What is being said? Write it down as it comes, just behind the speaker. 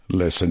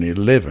Lesson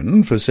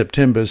 11 for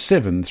September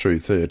 7 through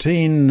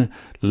 13,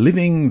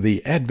 Living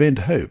the Advent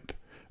Hope,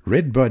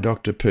 read by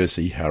Dr.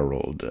 Percy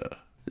Harold.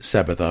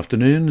 Sabbath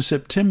afternoon,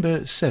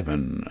 September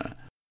 7.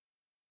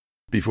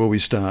 Before we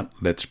start,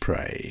 let's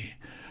pray.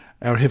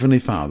 Our Heavenly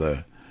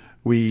Father,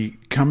 we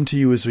come to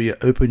you as we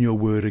open your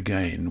word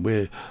again.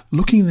 We're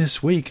looking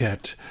this week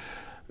at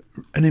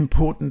an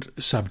important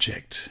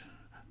subject,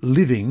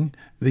 living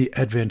the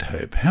Advent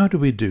hope. How do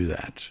we do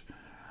that?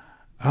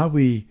 Are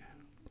we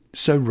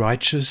so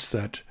righteous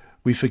that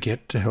we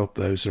forget to help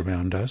those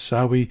around us?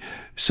 Are we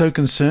so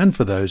concerned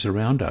for those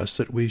around us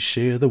that we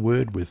share the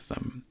word with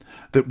them,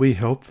 that we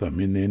help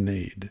them in their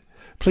need?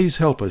 Please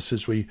help us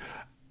as we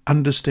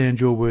understand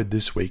your word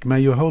this week. May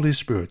your Holy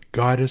Spirit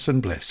guide us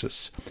and bless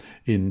us.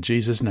 In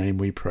Jesus' name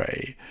we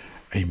pray.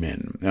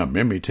 Amen. Our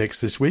memory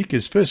text this week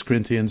is 1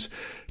 Corinthians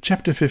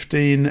chapter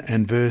 15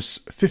 and verse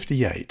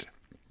 58.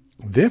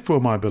 Therefore,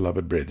 my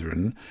beloved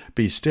brethren,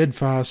 be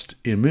steadfast,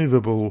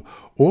 immovable,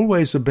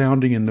 always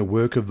abounding in the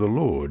work of the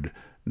Lord,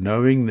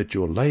 knowing that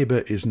your labour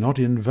is not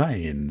in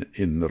vain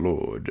in the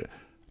Lord.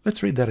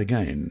 Let's read that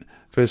again.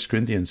 1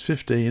 Corinthians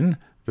 15,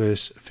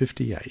 verse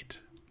 58.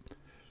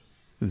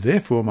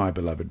 Therefore, my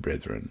beloved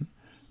brethren,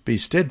 be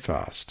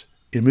steadfast,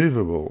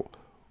 immovable,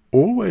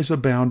 always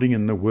abounding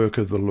in the work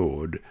of the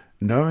Lord,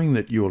 knowing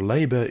that your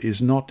labour is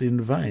not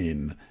in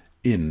vain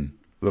in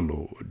the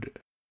Lord.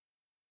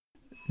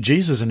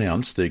 Jesus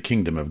announced the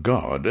kingdom of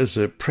God as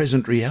a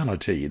present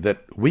reality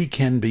that we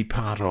can be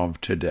part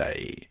of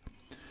today.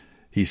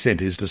 He sent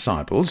his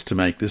disciples to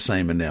make the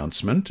same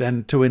announcement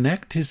and to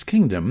enact his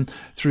kingdom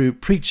through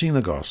preaching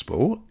the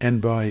gospel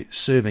and by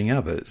serving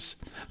others.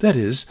 That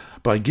is,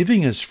 by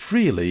giving as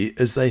freely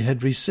as they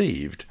had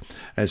received,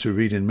 as we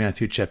read in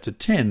Matthew chapter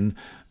 10,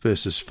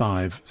 verses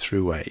 5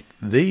 through 8.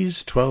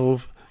 These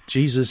 12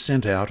 Jesus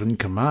sent out and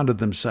commanded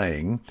them,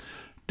 saying,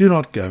 Do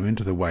not go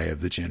into the way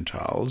of the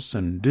Gentiles,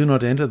 and do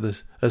not enter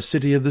a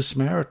city of the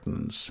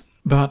Samaritans,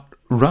 but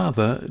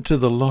rather to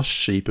the lost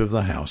sheep of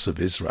the house of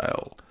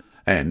Israel.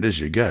 And as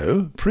you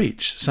go,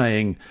 preach,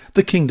 saying,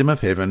 The kingdom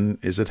of heaven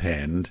is at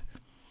hand.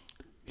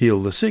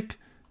 Heal the sick,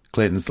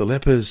 cleanse the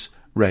lepers,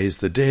 raise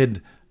the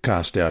dead,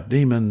 cast out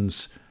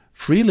demons.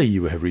 Freely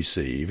you have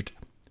received,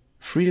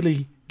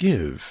 freely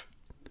give.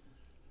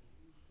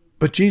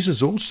 But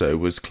Jesus also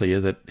was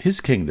clear that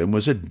his kingdom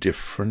was a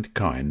different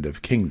kind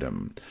of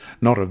kingdom,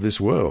 not of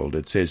this world,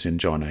 it says in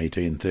John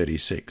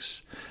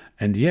 18:36,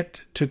 and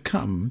yet to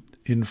come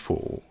in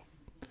full.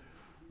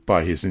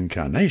 By his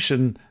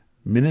incarnation,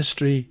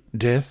 ministry,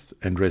 death,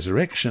 and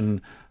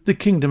resurrection, the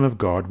kingdom of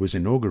God was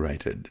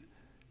inaugurated.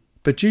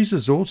 But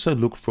Jesus also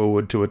looked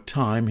forward to a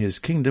time his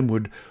kingdom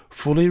would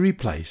fully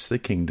replace the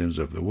kingdoms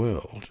of the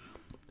world,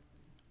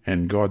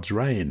 and God's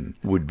reign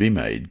would be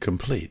made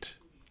complete.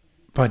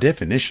 By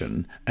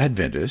definition,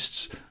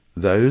 Adventists,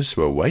 those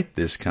who await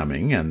this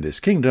coming and this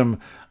kingdom,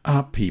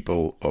 are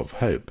people of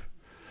hope.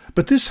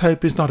 But this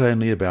hope is not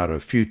only about a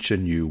future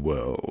new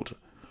world.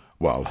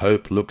 While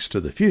hope looks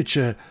to the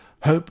future,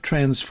 hope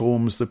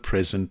transforms the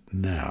present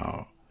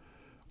now.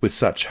 With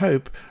such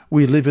hope,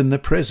 we live in the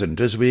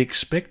present as we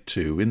expect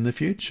to in the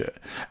future,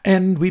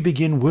 and we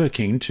begin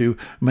working to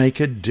make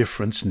a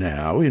difference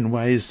now in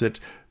ways that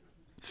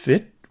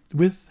fit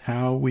with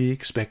how we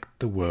expect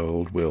the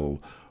world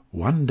will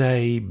one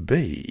day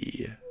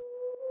be.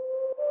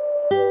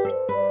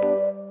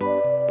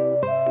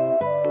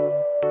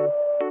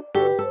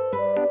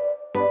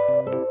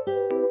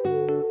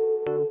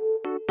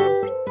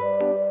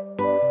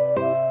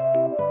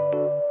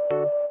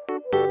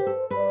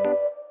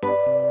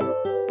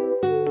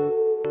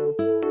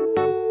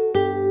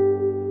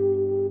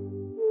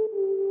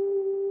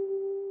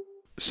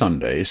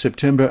 Sunday,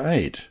 September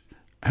 8.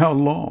 How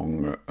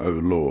long, O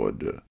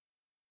Lord?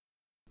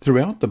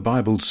 Throughout the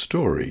Bible's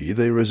story,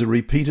 there is a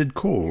repeated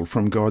call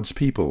from God's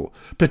people,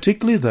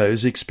 particularly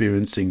those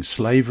experiencing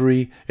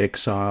slavery,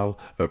 exile,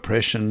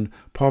 oppression,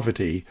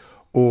 poverty,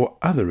 or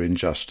other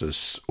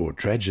injustice or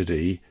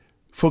tragedy,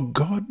 for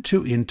God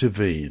to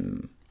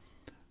intervene.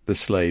 The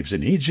slaves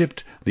in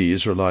Egypt, the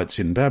Israelites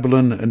in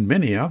Babylon, and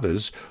many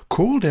others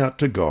called out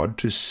to God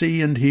to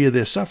see and hear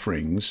their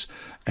sufferings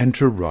and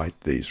to right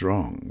these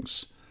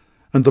wrongs.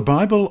 And the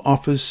Bible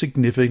offers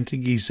significant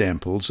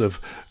examples of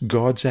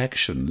God's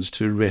actions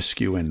to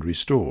rescue and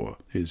restore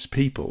his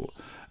people,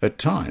 at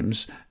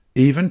times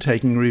even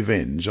taking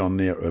revenge on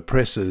their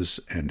oppressors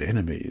and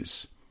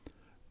enemies.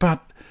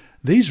 But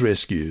these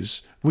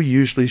rescues were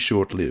usually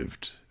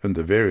short-lived, and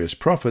the various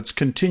prophets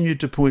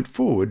continued to point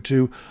forward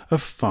to a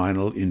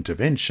final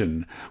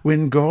intervention,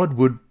 when God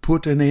would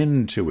put an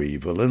end to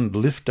evil and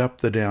lift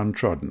up the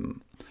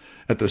downtrodden.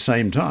 At the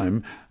same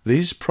time,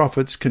 these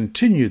prophets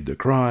continued the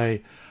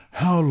cry,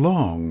 How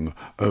long,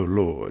 O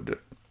Lord?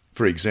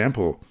 For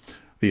example,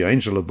 the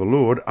angel of the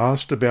Lord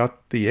asked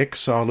about the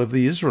exile of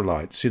the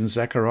Israelites in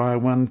Zechariah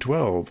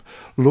 1:12.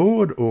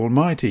 Lord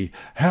Almighty,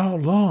 how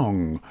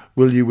long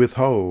will you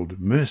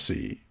withhold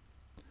mercy?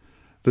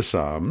 The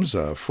Psalms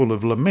are full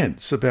of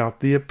laments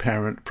about the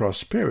apparent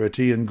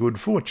prosperity and good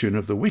fortune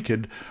of the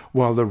wicked,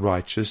 while the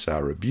righteous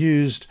are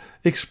abused,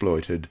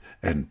 exploited,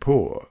 and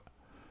poor.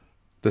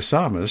 The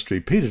psalmist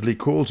repeatedly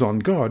calls on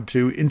God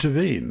to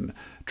intervene,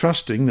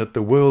 trusting that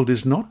the world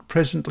is not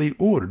presently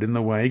ordered in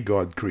the way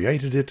God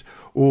created it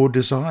or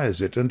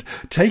desires it, and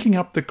taking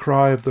up the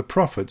cry of the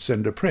prophets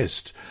and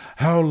oppressed,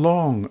 "How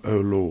long, O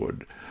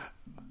Lord?"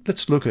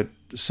 Let's look at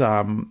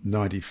Psalm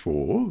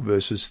 94,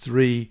 verses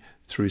 3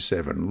 through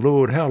 7.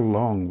 "Lord, how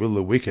long will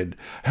the wicked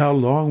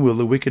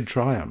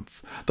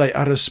triumph? They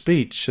utter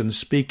speech and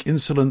speak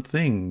insolent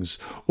things.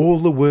 All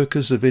the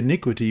workers of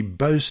iniquity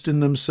boast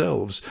in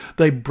themselves.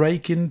 They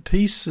break in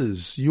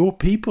pieces your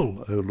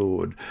people, O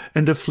Lord,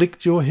 and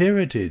afflict your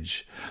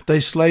heritage. They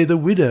slay the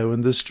widow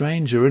and the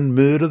stranger and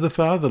murder the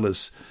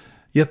fatherless.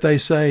 Yet they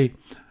say,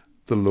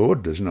 'The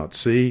Lord does not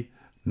see,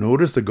 nor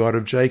does the God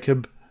of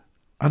Jacob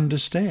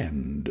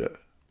understand.'"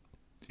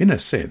 In a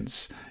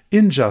sense,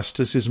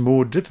 injustice is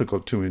more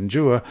difficult to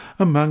endure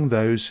among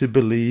those who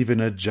believe in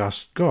a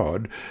just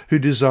God who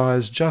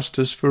desires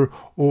justice for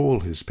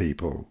all his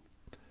people.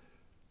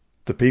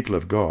 The people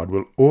of God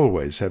will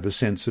always have a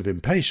sense of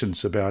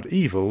impatience about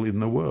evil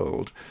in the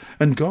world,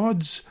 and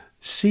God's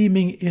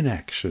seeming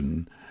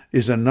inaction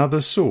is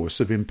another source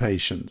of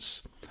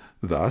impatience.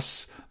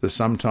 Thus, the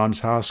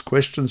sometimes harsh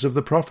questions of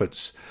the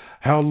prophets,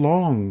 "How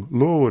long,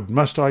 Lord,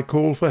 must I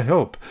call for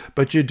help,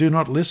 but you do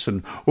not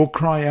listen, or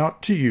cry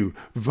out to you,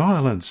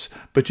 violence,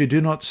 but you do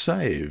not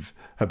save?"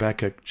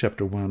 Habakkuk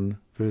chapter 1,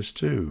 verse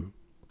 2.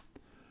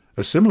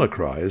 A similar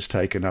cry is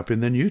taken up in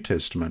the New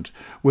Testament,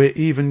 where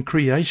even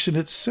creation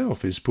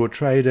itself is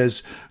portrayed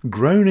as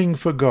groaning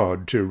for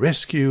God to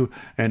rescue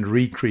and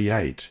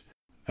recreate,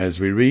 as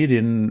we read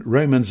in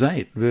Romans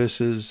 8,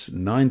 verses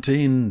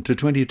 19 to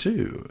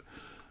 22.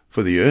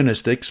 "For the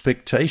earnest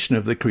expectation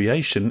of the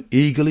creation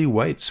eagerly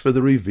waits for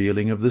the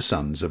revealing of the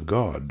sons of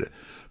God.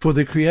 For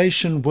the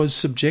creation was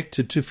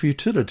subjected to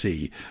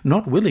futility,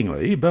 not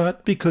willingly,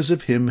 but because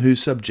of him who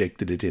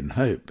subjected it in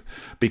hope,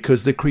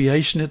 because the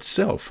creation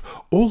itself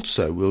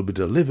also will be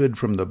delivered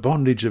from the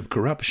bondage of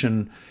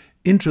corruption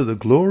into the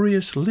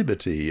glorious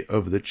liberty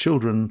of the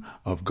children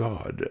of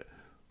God.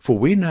 For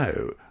we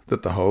know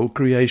that the whole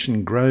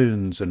creation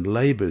groans and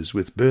labours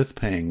with birth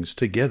pangs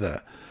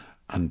together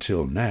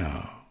until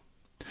now."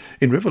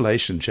 In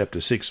Revelation chapter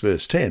 6,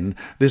 verse 10,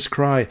 this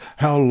cry,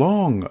 "How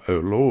long, O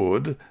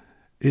Lord?"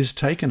 is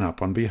taken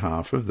up on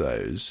behalf of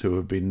those who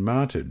have been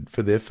martyred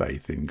for their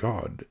faith in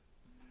God.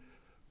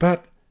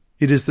 But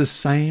it is the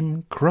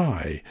same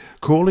cry,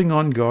 calling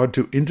on God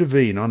to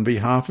intervene on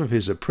behalf of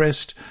his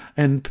oppressed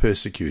and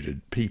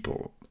persecuted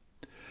people.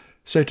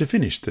 So to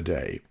finish the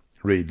day,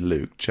 read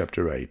Luke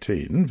chapter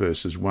 18,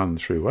 verses 1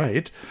 through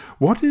 8.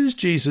 What is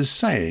Jesus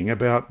saying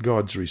about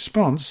God's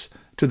response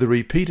to the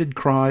repeated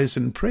cries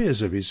and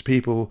prayers of his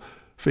people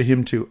for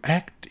him to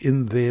act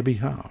in their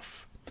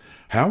behalf?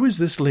 How is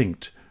this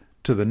linked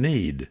to the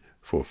need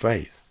for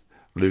faith?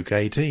 Luke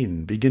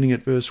 18, beginning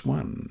at verse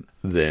 1.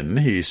 "Then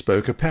he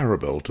spoke a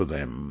parable to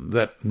them,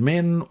 that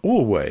men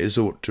always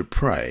ought to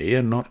pray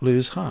and not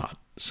lose heart,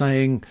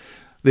 saying,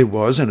 There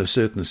was in a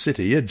certain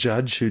city a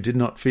judge who did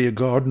not fear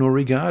God nor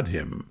regard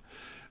him.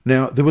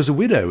 Now there was a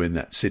widow in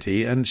that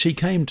city, and she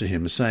came to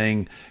him,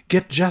 saying,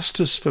 Get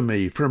justice for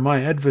me from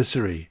my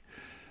adversary.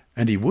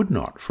 And he would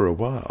not for a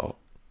while.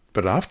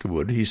 But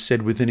afterward he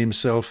said within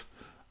himself,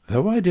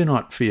 Though I do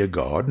not fear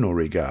God nor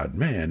regard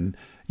man,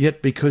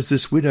 yet because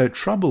this widow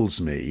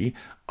troubles me,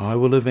 I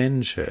will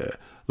avenge her,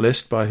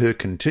 lest by her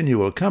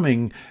continual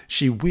coming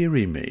she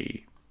weary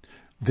me.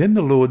 Then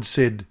the Lord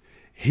said,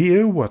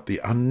 Hear what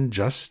the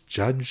unjust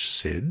judge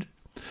said.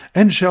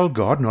 And shall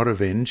God not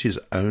avenge his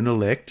own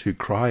elect, who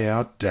cry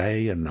out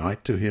day and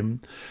night to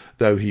him,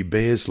 though he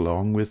bears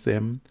long with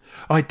them?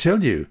 I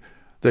tell you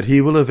that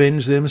he will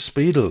avenge them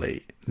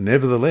speedily.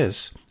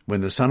 Nevertheless,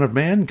 when the Son of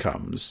Man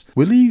comes,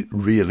 will he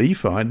really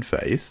find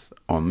faith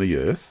on the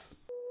earth?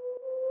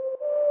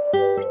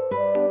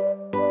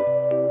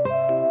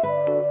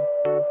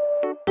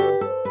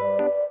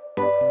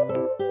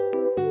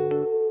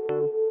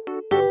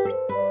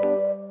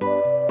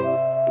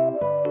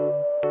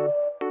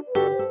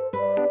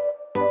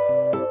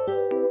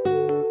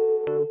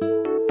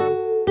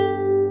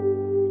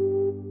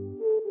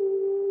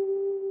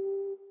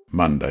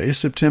 Monday,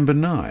 September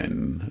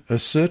 9. A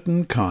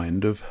certain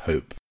kind of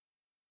hope.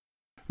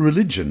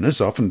 Religion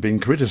has often been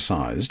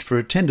criticised for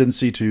a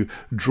tendency to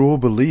draw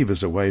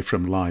believers away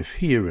from life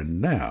here and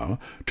now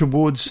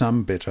towards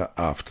some better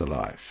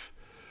afterlife.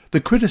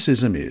 The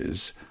criticism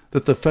is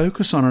that the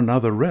focus on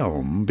another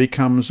realm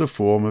becomes a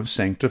form of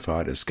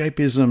sanctified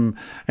escapism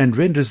and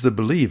renders the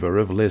believer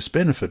of less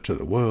benefit to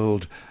the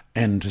world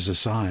and to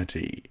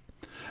society.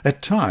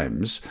 At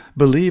times,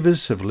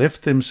 believers have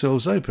left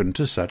themselves open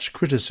to such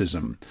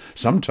criticism,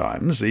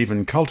 sometimes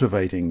even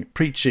cultivating,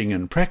 preaching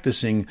and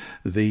practicing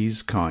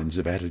these kinds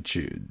of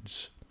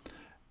attitudes.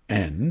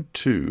 And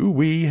 2,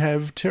 we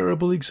have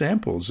terrible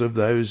examples of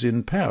those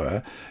in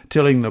power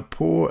telling the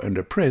poor and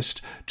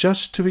oppressed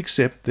just to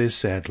accept their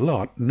sad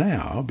lot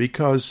now,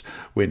 because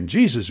when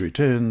Jesus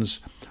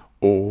returns,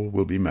 all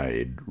will be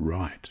made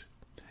right.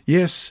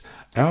 Yes,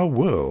 our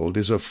world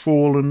is a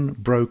fallen,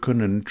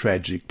 broken and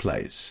tragic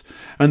place,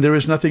 and there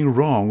is nothing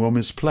wrong or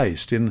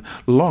misplaced in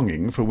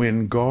longing for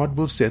when God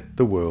will set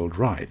the world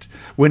right,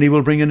 when he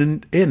will bring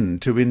an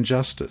end to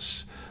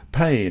injustice,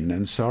 pain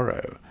and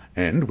sorrow,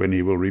 and when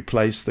he will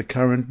replace the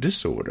current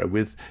disorder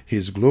with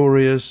his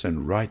glorious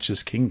and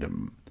righteous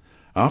kingdom.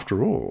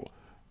 After all,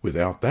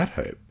 without that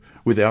hope,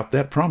 without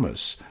that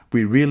promise,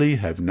 we really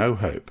have no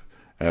hope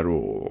at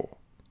all.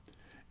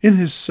 In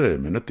his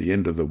sermon at the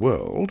end of the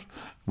world,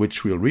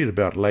 which we'll read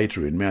about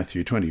later in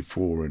Matthew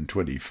 24 and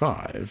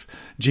 25,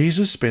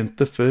 Jesus spent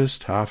the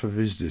first half of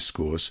his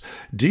discourse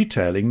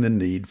detailing the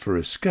need for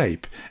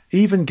escape,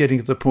 even getting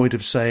to the point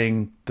of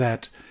saying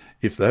that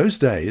if those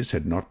days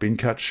had not been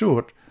cut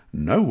short,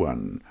 no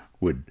one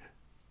would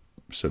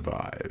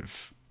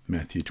survive.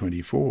 Matthew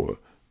 24,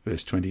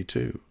 verse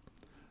 22.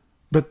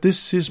 But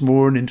this is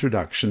more an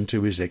introduction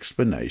to his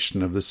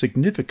explanation of the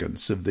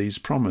significance of these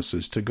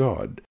promises to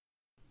God.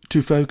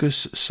 To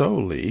focus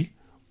solely,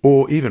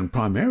 or even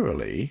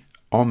primarily,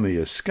 on the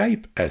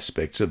escape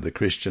aspects of the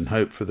Christian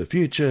hope for the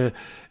future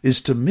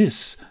is to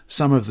miss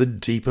some of the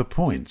deeper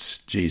points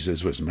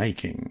Jesus was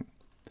making.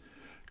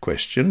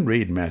 Question,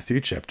 read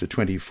Matthew chapter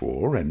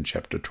 24 and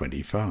chapter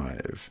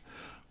 25.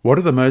 What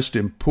are the most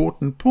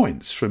important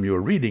points from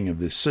your reading of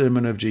this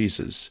sermon of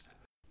Jesus?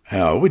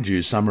 How would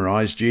you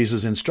summarize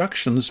Jesus'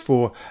 instructions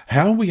for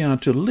how we are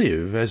to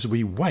live as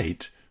we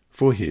wait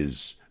for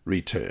his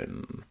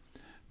return?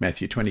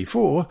 Matthew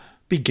 24,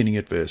 beginning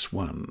at verse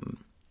 1.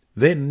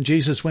 Then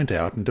Jesus went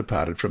out and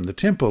departed from the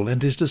temple,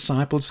 and his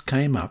disciples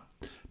came up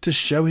to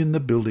show him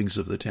the buildings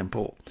of the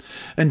temple.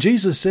 And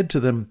Jesus said to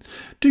them,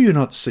 Do you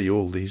not see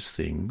all these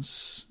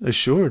things?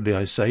 Assuredly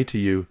I say to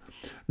you,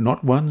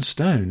 not one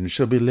stone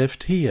shall be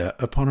left here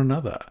upon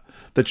another,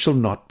 that shall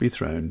not be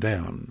thrown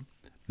down.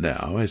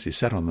 Now, as he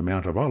sat on the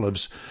Mount of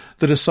Olives,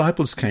 the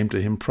disciples came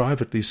to him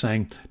privately,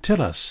 saying,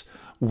 Tell us,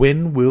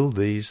 when will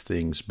these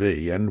things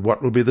be, and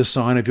what will be the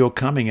sign of your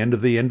coming and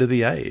of the end of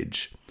the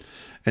age?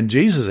 And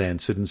Jesus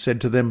answered and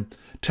said to them,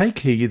 Take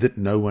heed that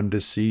no one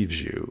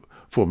deceives you,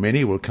 for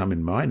many will come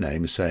in my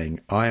name,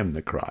 saying, I am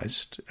the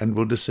Christ, and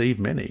will deceive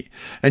many.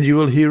 And you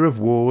will hear of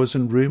wars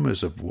and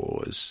rumours of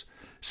wars.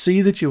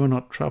 See that you are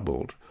not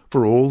troubled,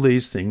 for all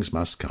these things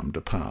must come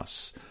to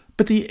pass.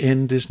 But the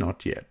end is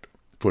not yet.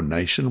 For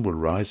nation will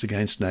rise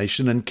against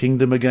nation, and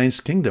kingdom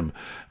against kingdom,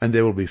 and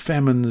there will be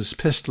famines,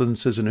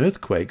 pestilences, and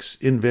earthquakes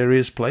in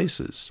various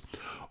places.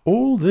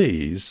 All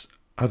these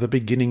are the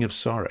beginning of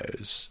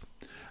sorrows.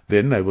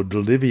 Then they will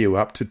deliver you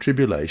up to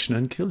tribulation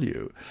and kill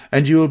you,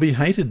 and you will be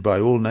hated by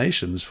all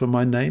nations for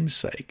my name's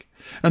sake.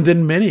 And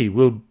then many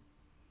will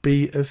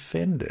be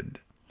offended,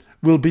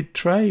 will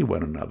betray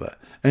one another,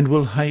 and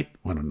will hate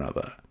one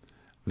another.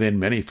 Then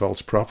many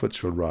false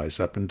prophets will rise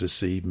up and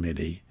deceive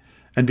many.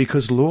 And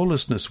because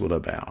lawlessness will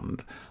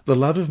abound, the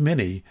love of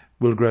many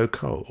will grow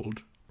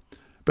cold.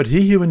 But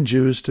he who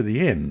endures to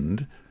the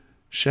end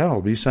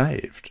shall be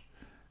saved.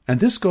 And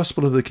this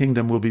gospel of the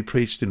kingdom will be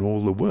preached in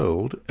all the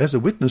world as a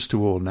witness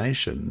to all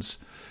nations,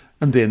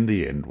 and then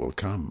the end will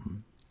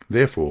come.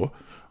 Therefore,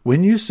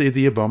 when you see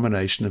the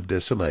abomination of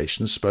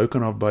desolation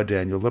spoken of by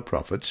Daniel the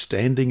prophet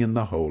standing in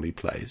the holy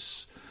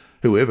place,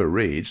 whoever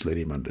reads, let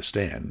him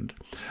understand.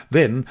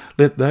 Then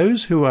let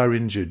those who are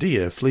in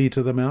Judea flee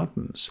to the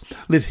mountains.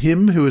 Let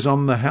him who is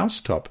on the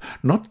housetop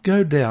not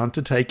go down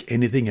to take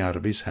anything out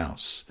of his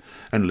house.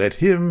 And let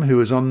him who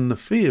is on the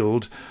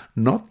field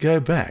not go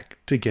back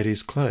to get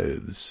his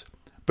clothes.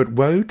 But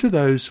woe to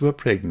those who are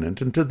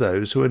pregnant and to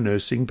those who are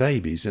nursing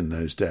babies in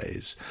those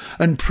days.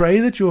 And pray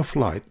that your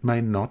flight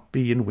may not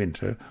be in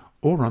winter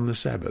or on the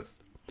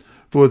Sabbath.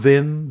 For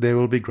then there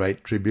will be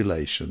great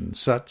tribulation,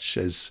 such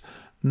as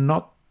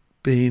not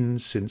been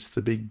since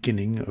the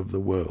beginning of the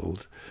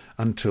world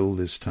until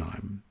this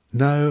time.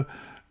 No,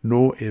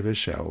 nor ever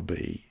shall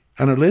be.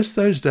 And unless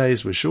those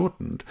days were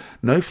shortened,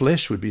 no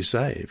flesh would be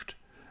saved.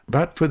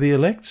 But for the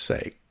elect's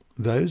sake,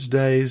 those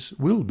days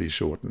will be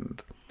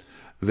shortened.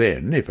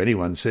 Then, if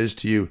anyone says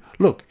to you,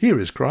 Look, here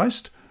is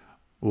Christ,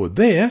 or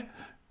there,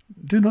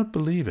 do not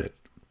believe it.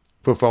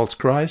 For false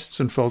Christs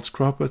and false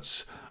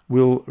prophets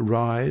will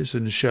rise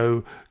and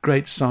show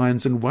great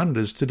signs and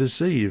wonders to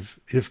deceive,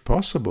 if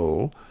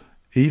possible,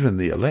 even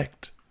the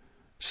elect.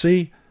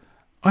 See,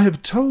 I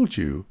have told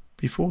you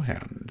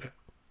beforehand.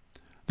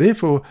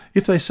 Therefore,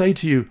 if they say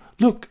to you,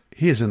 Look,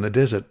 he is in the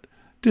desert,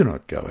 do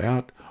not go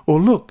out, or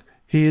Look,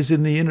 he is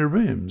in the inner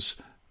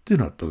rooms, do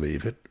not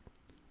believe it.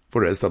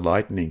 For as the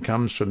lightning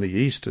comes from the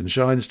east and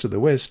shines to the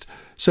west,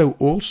 so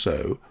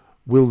also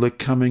will the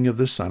coming of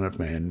the Son of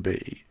Man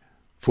be.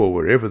 For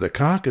wherever the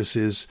carcass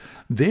is,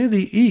 there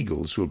the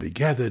eagles will be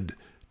gathered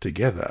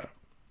together.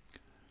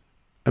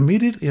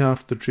 Immediately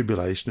after the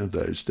tribulation of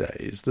those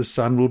days, the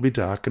sun will be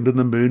darkened, and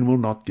the moon will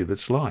not give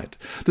its light.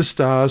 The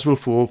stars will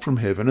fall from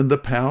heaven, and the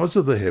powers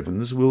of the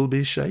heavens will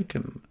be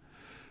shaken.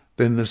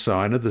 Then the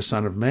sign of the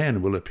Son of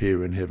Man will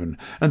appear in heaven,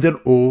 and then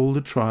all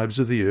the tribes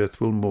of the earth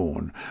will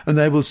mourn, and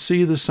they will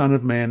see the Son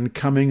of Man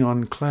coming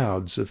on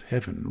clouds of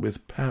heaven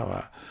with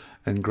power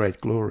and great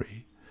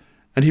glory.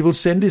 And he will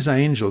send his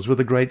angels with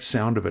a great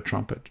sound of a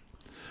trumpet,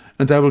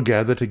 and they will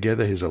gather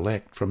together his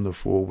elect from the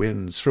four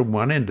winds, from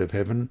one end of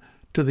heaven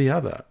to the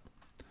other.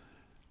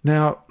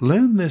 Now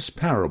learn this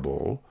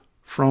parable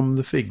from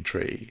the fig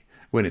tree.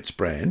 When its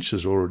branch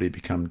has already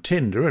become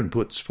tender and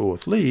puts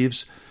forth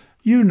leaves,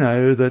 you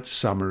know that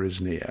summer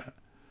is near.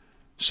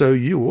 So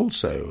you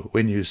also,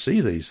 when you see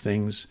these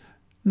things,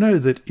 know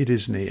that it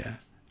is near,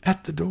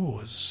 at the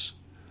doors.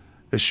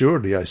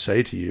 Assuredly I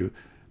say to you,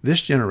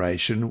 this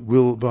generation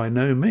will by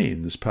no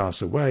means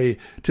pass away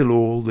till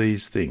all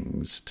these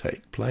things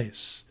take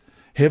place.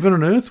 Heaven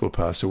and earth will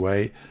pass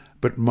away,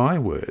 but my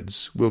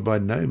words will by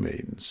no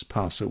means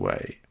pass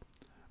away.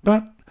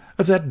 But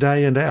of that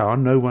day and hour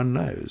no one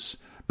knows,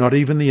 not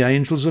even the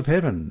angels of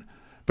heaven,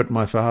 but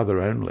my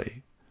Father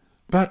only.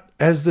 But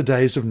as the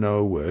days of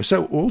Noah were,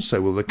 so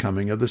also will the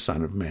coming of the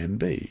Son of Man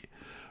be.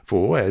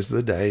 For as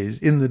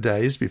in the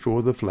days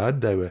before the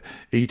flood they were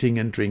eating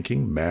and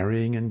drinking,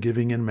 marrying and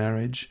giving in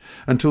marriage,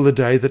 until the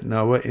day that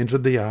Noah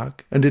entered the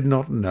ark, and did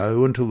not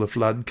know until the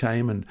flood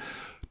came and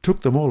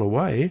took them all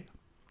away,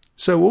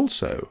 so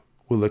also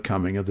will the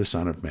coming of the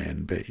Son of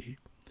Man be.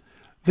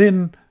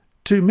 Then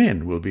 2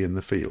 men will be in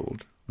the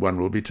field, one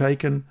will be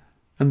taken,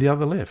 and the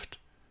other left.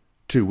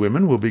 2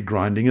 women will be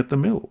grinding at the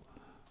mill,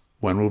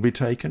 one will be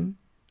taken,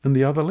 and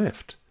the other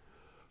left.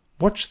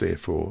 Watch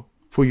therefore,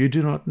 for you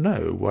do not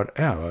know what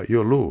hour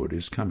your Lord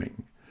is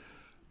coming.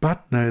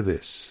 But know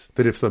this,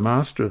 that if the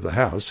master of the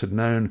house had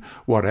known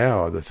what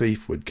hour the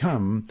thief would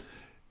come,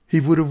 he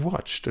would have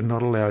watched and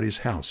not allowed his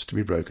house to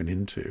be broken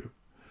into.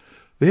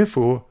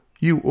 Therefore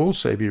you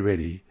also be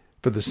ready,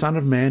 for the Son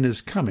of Man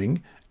is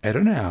coming at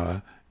an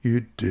hour you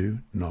do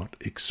not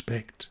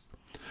expect.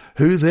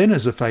 Who then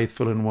is a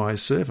faithful and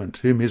wise servant,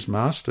 whom his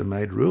master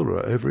made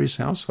ruler over his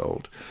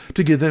household,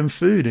 to give them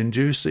food in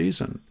due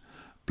season?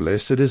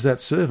 Blessed is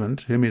that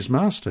servant whom his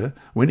master,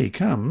 when he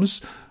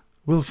comes,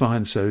 will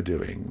find so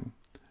doing.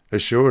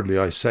 Assuredly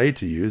I say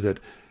to you that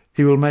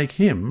he will make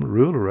him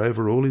ruler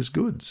over all his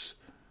goods.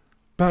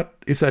 But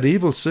if that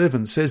evil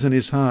servant says in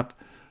his heart,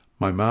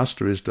 my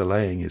master is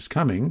delaying his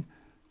coming,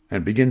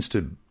 and begins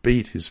to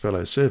beat his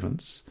fellow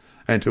servants,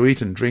 and to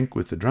eat and drink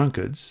with the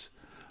drunkards,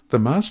 the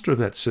master of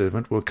that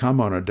servant will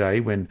come on a day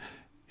when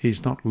he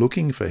is not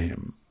looking for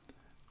him,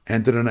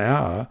 and at an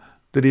hour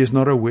that he is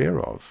not aware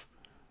of,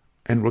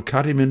 and will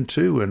cut him in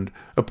two and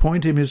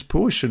appoint him his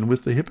portion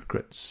with the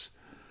hypocrites.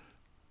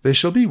 There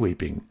shall be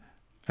weeping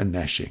and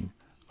gnashing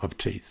of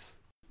teeth.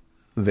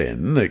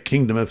 Then the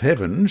kingdom of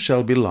heaven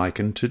shall be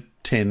likened to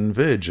 10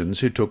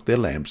 virgins who took their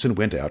lamps and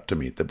went out to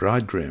meet the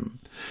bridegroom.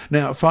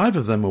 Now 5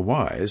 of them were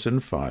wise,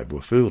 and 5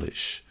 were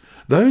foolish.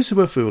 Those who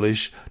were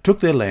foolish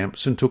took their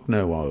lamps and took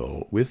no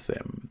oil with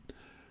them.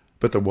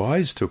 But the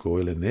wise took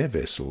oil in their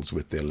vessels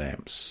with their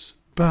lamps.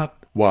 But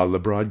while the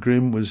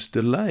bridegroom was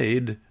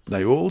delayed,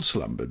 they all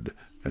slumbered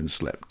and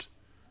slept.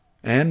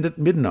 And at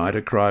midnight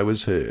a cry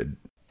was heard,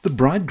 the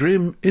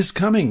bridegroom is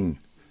coming,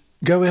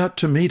 go out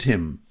to meet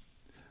him.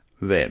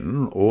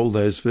 Then all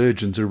those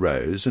virgins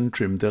arose and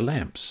trimmed their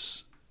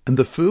lamps. And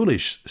the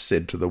foolish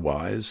said to the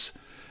wise,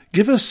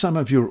 give us some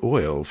of your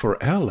oil,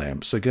 for our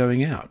lamps are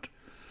going out.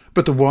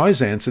 But the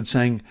wise answered,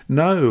 saying,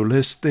 no,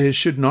 lest there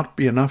should not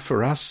be enough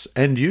for us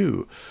and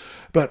you,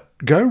 but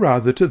go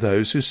rather to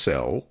those who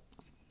sell,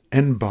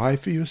 and buy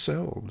for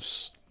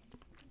yourselves.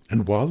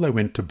 And while they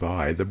went to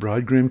buy, the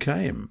bridegroom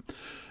came,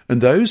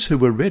 and those who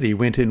were ready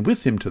went in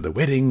with him to the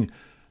wedding,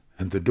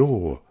 and the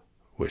door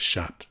was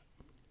shut.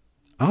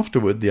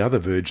 Afterward the other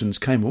virgins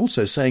came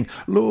also, saying,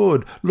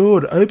 Lord,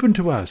 Lord, open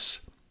to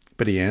us.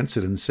 But he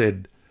answered and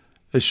said,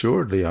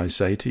 assuredly I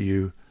say to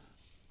you,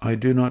 I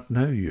do not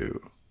know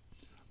you.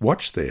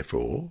 Watch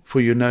therefore,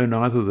 for you know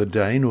neither the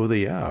day nor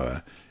the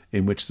hour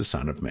in which the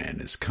Son of Man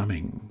is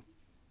coming.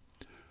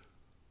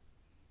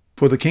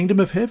 For the kingdom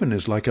of heaven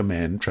is like a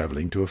man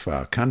travelling to a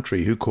far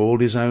country, who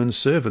called his own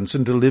servants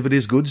and delivered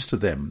his goods to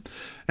them.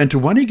 And to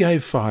one he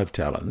gave 5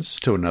 talents,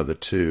 to another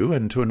 2,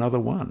 and to another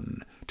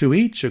 1, to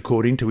each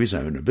according to his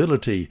own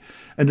ability.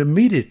 And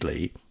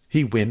immediately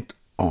he went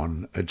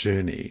on a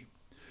journey.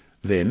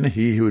 Then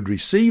he who had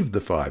received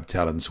the 5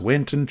 talents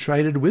went and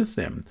traded with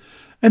them,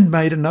 and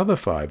made another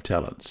 5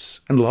 talents.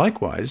 And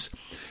likewise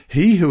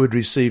he who had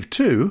received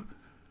 2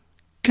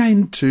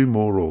 gained 2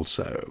 more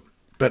also.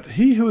 But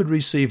he who had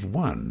received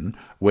 1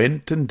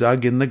 went and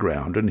dug in the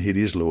ground and hid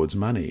his Lord's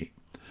money.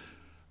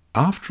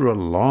 After a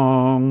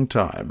long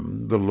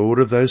time the Lord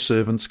of those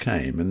servants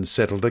came and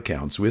settled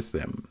accounts with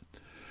them.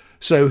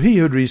 So he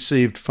who had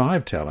received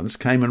 5 talents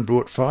came and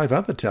brought 5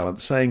 other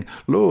talents, saying,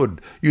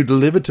 Lord, you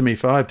delivered to me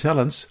 5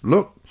 talents.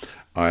 Look,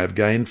 I have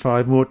gained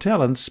 5 more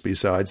talents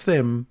besides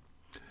them.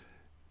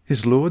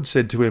 His Lord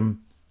said to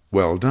him,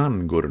 well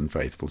done, good and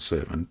faithful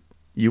servant.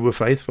 You were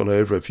faithful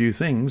over a few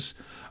things.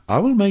 I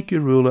will make you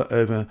ruler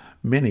over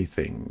many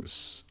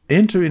things.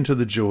 Enter into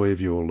the joy of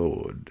your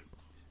Lord.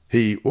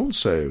 He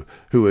also,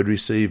 who had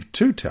received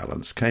 2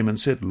 talents, came and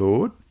said,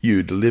 Lord,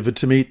 you delivered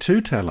to me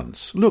 2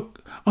 talents. Look,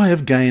 I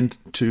have gained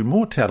 2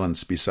 more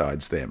talents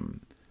besides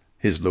them.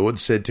 His Lord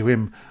said to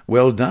him,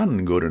 Well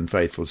done, good and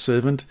faithful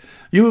servant.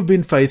 You have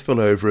been faithful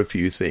over a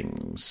few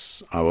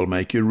things. I will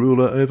make you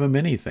ruler over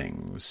many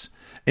things.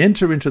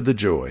 Enter into the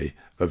joy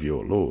of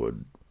your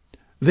Lord.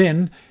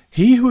 Then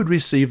he who had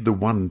received the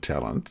 1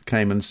 talent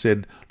came and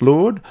said,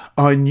 Lord,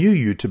 I knew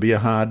you to be a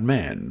hard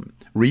man,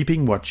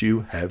 reaping what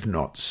you have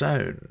not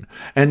sown,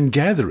 and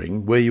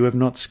gathering where you have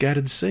not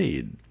scattered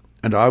seed.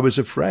 And I was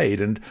afraid,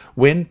 and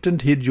went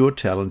and hid your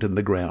talent in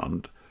the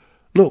ground.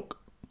 Look,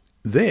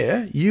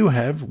 there you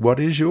have what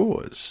is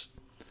yours.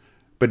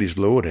 But his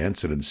Lord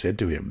answered and said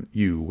to him,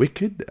 You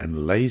wicked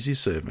and lazy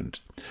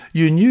servant,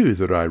 you knew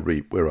that I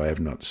reap where I have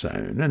not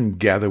sown, and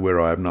gather where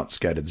I have not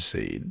scattered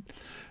seed.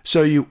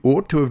 So you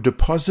ought to have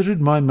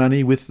deposited my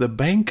money with the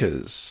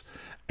bankers,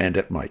 and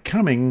at my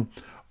coming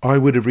I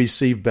would have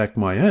received back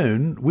my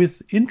own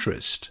with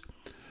interest.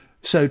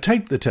 So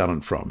take the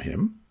talent from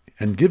him,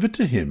 and give it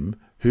to him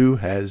who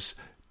has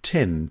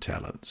 10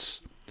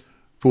 talents.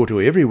 For to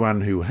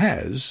everyone who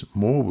has,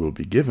 more will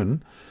be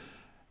given,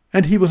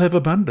 and he will have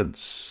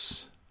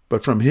abundance.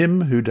 But from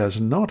him who does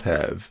not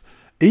have,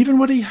 even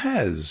what he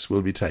has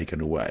will be taken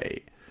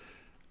away.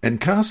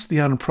 And cast the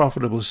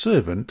unprofitable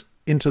servant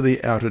into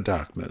the outer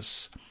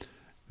darkness.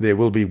 There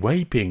will be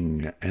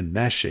weeping and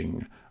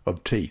gnashing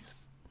of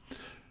teeth.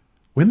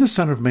 When the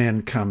Son of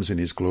Man comes in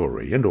his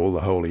glory, and all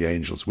the holy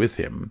angels with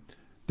him,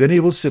 then he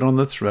will sit on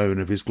the throne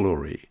of his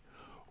glory.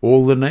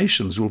 All the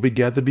nations will be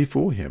gathered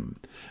before him,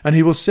 and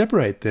he will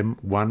separate them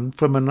one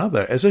from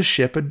another, as a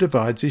shepherd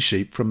divides his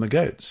sheep from the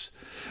goats.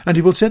 And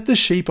he will set the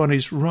sheep on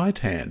his right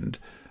hand,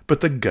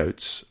 but the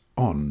goats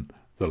on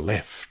the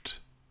left.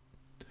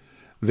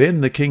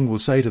 Then the king will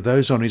say to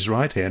those on his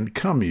right hand,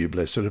 Come, you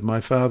blessed of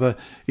my Father,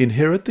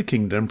 inherit the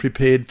kingdom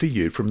prepared for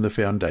you from the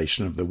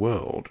foundation of the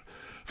world.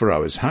 For I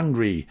was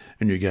hungry,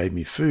 and you gave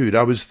me food.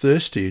 I was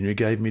thirsty, and you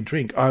gave me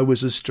drink. I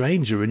was a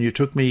stranger, and you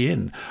took me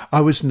in.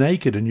 I was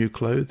naked, and you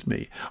clothed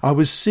me. I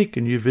was sick,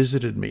 and you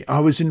visited me. I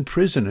was in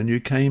prison, and you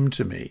came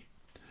to me.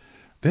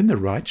 Then the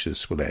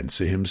righteous will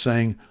answer him,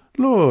 saying,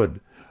 Lord,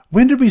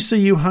 when did we see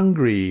you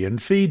hungry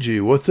and feed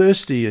you, or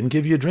thirsty and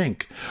give you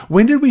drink?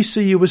 When did we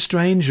see you a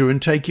stranger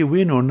and take you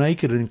in, or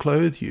naked and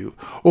clothe you?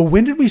 Or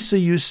when did we see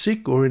you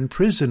sick or in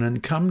prison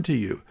and come to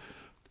you?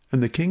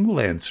 And the king will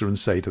answer and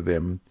say to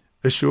them,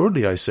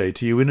 Assuredly I say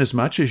to you,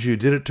 inasmuch as you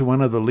did it to one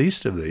of the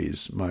least of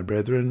these, my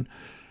brethren,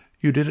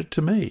 you did it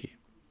to me.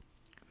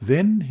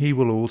 Then he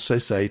will also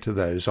say to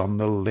those on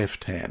the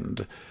left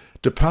hand,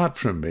 Depart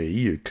from me,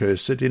 you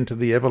cursed, into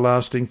the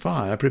everlasting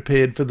fire,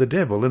 prepared for the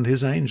devil and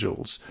his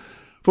angels.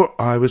 For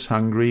I was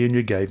hungry, and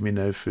you gave me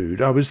no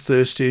food. I was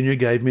thirsty, and you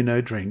gave me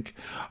no drink.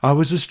 I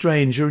was a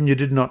stranger, and you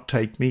did not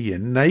take me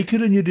in.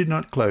 Naked, and you did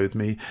not clothe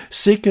me.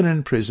 Sick and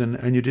in prison,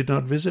 and you did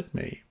not visit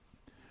me.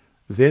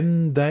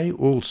 Then they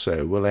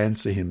also will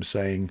answer him,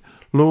 saying,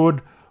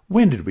 Lord,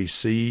 when did we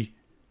see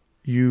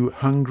you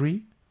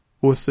hungry,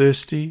 or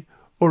thirsty,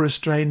 or a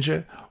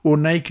stranger, or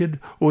naked,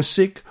 or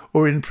sick,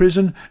 or in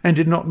prison, and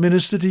did not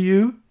minister to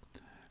you?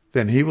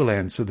 Then he will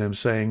answer them,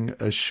 saying,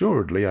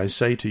 Assuredly I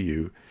say to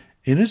you,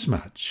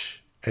 inasmuch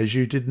as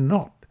you did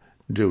not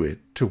do it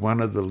to one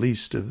of the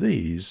least of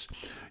these,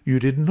 you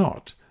did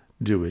not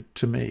do it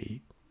to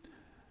me.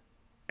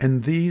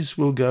 And these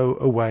will go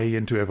away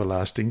into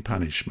everlasting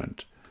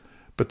punishment,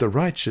 but the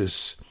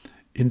righteous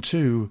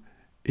into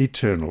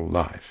eternal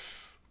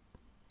life.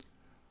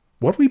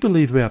 What we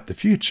believe about the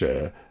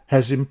future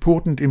has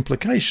important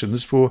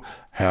implications for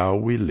how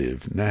we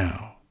live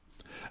now.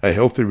 A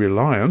healthy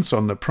reliance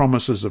on the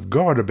promises of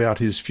God about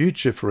his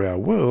future for our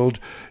world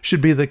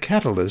should be the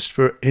catalyst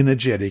for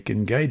energetic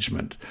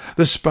engagement,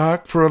 the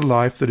spark for a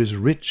life that is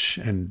rich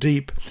and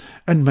deep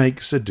and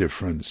makes a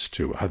difference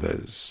to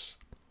others.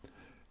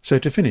 So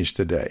to finish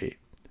today,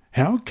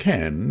 how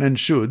can and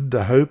should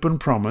the hope and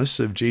promise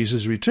of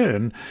Jesus'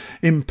 return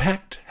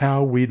impact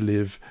how we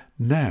live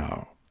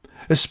now,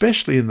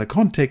 especially in the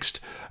context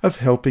of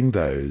helping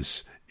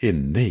those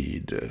in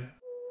need?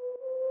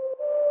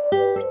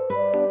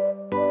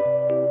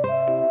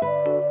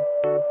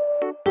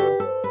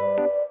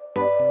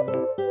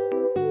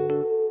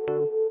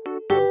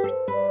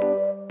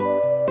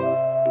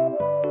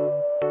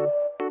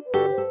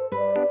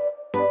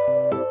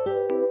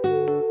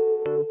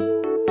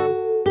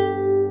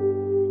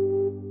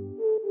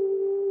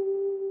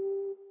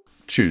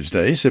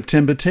 Tuesday,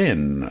 September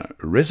 10.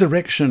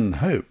 Resurrection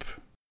Hope.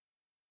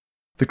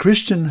 The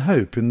Christian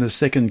hope in the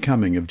second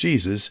coming of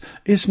Jesus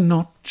is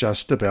not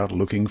just about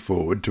looking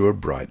forward to a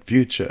bright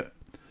future.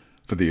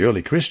 For the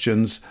early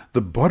Christians, the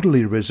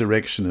bodily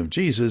resurrection of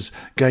Jesus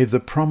gave the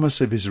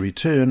promise of his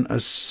return a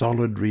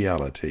solid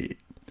reality.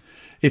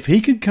 If he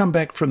could come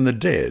back from the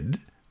dead,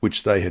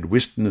 which they had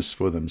witnessed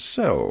for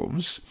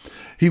themselves,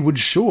 he would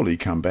surely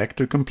come back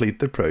to complete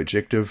the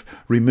project of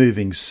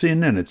removing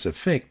sin and its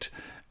effect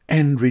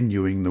and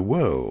renewing the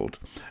world,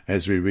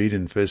 as we read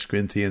in 1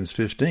 Corinthians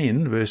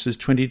 15, verses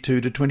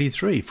 22 to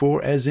 23.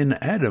 For as in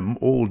Adam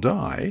all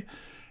die,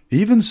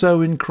 Even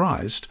so in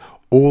Christ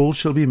all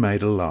shall be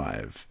made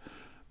alive,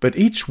 but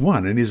each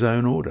one in his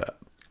own order.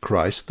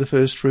 Christ the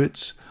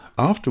firstfruits,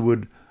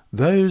 afterward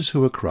those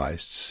who are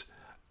Christ's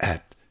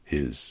at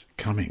his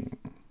coming.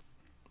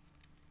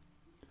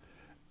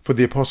 For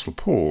the Apostle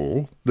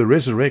Paul, the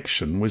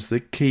resurrection was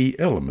the key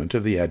element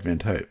of the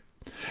Advent hope.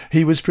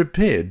 He was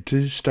prepared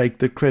to stake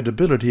the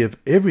credibility of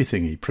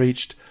everything he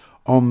preached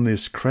on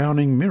this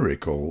crowning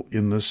miracle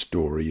in the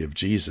story of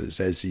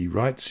Jesus. As he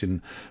writes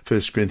in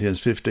 1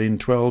 Corinthians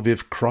 15:12,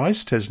 "If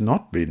Christ has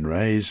not been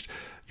raised,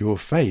 your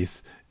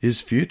faith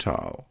is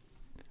futile."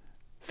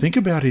 Think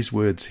about his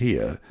words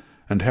here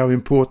and how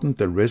important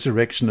the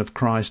resurrection of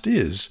Christ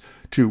is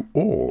to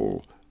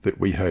all that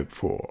we hope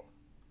for.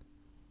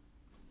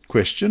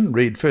 Question: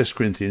 read 1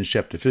 Corinthians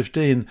chapter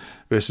 15,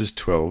 verses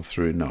 12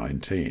 through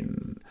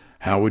 19.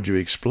 How would you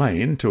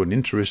explain to an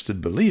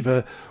interested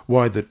believer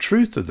why the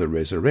truth of the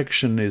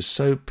resurrection is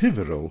so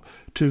pivotal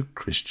to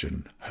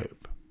Christian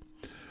hope?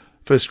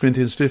 1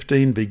 Corinthians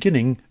 15,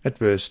 beginning at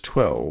verse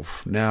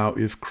 12. "Now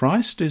if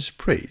Christ is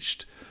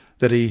preached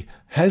that he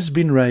has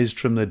been raised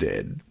from the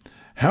dead,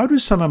 how do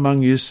some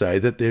among you say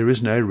that there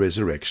is no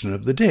resurrection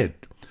of the dead?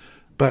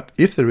 But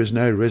if there is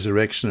no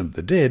resurrection of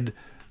the dead,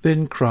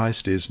 then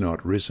Christ is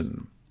not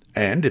risen.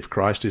 And if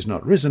Christ is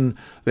not risen,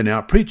 then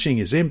our preaching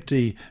is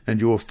empty,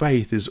 and your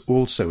faith is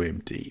also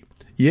empty.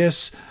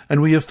 Yes, and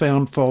we have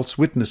found false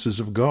witnesses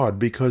of God,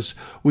 because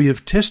we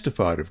have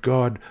testified of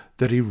God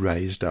that he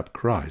raised up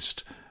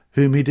Christ,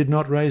 whom he did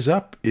not raise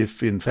up,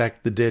 if in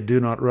fact the dead do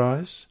not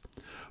rise.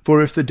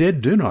 For if the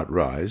dead do not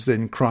rise,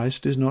 then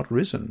Christ is not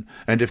risen.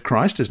 And if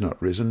Christ is not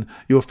risen,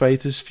 your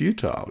faith is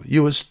futile.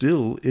 You are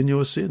still in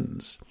your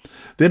sins.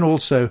 Then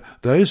also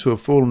those who have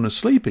fallen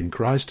asleep in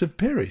Christ have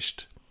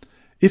perished.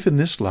 If in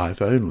this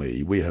life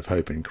only we have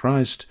hope in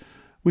Christ,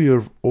 we are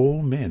of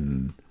all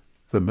men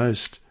the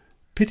most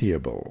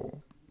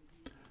pitiable."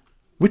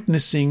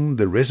 Witnessing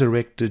the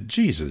resurrected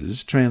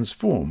Jesus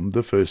transformed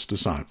the first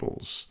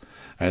disciples.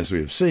 As we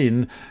have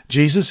seen,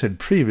 Jesus had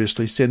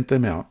previously sent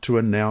them out to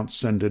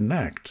announce and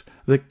enact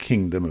the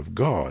kingdom of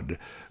God,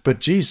 but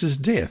Jesus'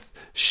 death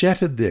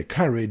shattered their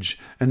courage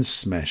and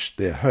smashed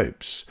their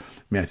hopes.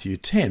 Matthew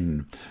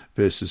 10,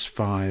 verses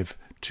 5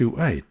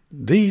 to 8.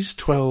 "These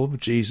 12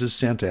 Jesus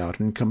sent out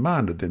and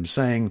commanded them,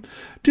 saying,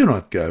 Do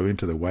not go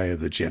into the way of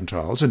the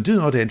Gentiles, and do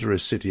not enter a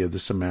city of the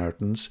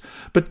Samaritans,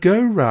 but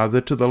go rather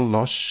to the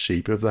lost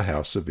sheep of the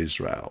house of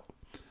Israel.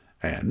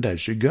 And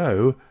as you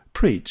go,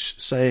 preach,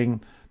 saying,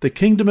 The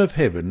kingdom of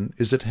heaven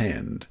is at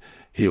hand.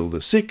 Heal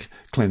the sick,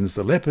 cleanse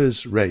the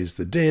lepers, raise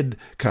the dead,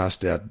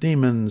 cast out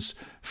demons.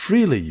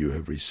 Freely you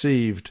have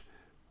received,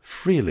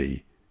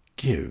 freely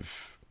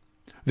give."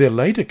 Their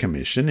later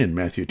commission in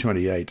Matthew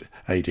 28,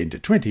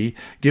 18-20,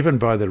 given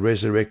by the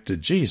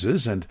resurrected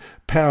Jesus and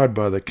powered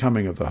by the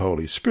coming of the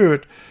Holy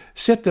Spirit,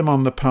 set them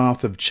on the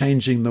path of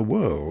changing the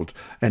world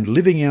and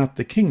living out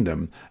the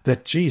kingdom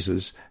that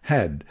Jesus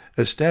had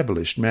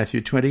established. Matthew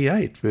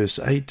 28, verse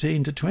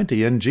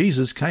 18-20, "And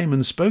Jesus came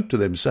and spoke to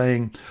them,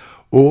 saying,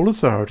 All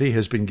authority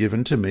has been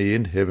given to me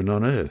in heaven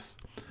and on earth.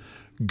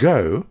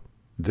 Go,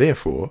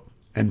 therefore,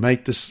 and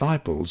make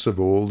disciples of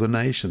all the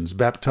nations,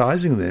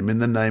 baptizing them in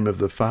the name of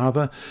the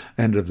Father,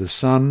 and of the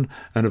Son,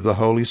 and of the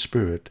Holy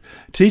Spirit,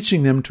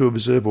 teaching them to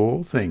observe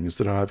all things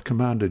that I have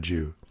commanded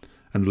you.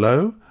 And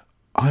lo,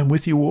 I am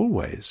with you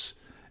always,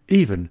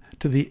 even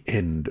to the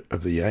end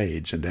of the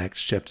age." And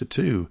Acts chapter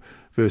 2,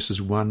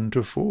 verses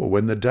 1-4.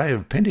 "When the day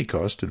of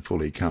Pentecost had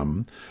fully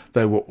come,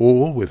 they were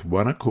all with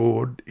one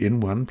accord in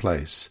one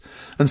place.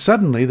 And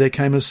suddenly there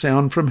came a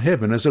sound from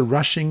heaven as a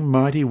rushing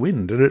mighty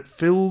wind, and it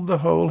filled the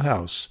whole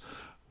house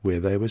where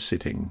they were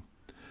sitting.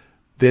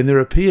 Then there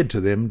appeared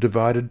to them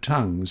divided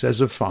tongues as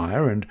of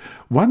fire, and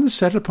one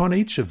sat upon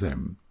each of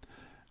them.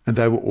 And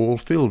they were all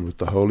filled with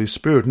the Holy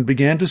Spirit, and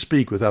began to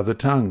speak with other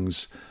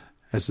tongues,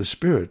 as the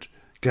Spirit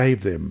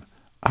gave them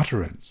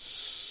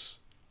utterance."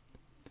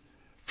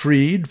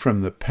 Freed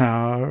from the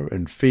power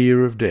and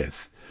fear of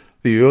death,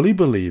 the early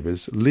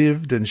believers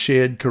lived and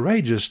shared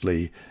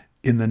courageously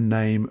in the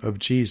name of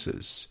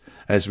Jesus,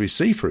 as we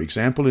see, for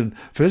example, in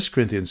 1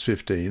 Corinthians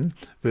 15,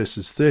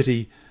 verses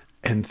 30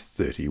 and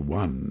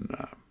 31.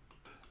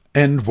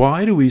 "And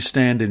why do we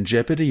stand in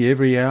jeopardy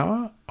every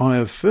hour? I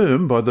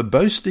affirm by the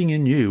boasting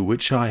in you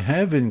which I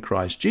have in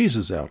Christ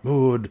Jesus our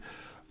Lord,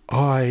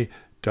 I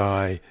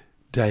die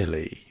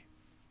daily."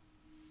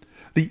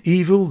 The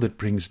evil that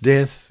brings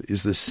death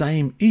is the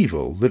same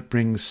evil that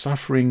brings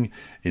suffering,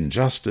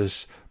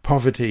 injustice,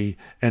 poverty,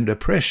 and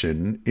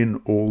oppression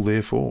in all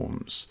their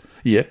forms.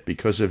 Yet,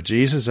 because of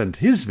Jesus and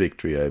his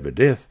victory over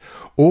death,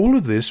 all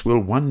of this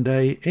will one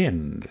day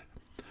end.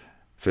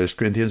 1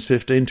 Corinthians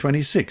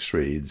 15:26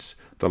 reads,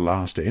 "The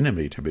last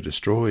enemy to be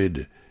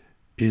destroyed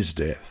is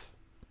death."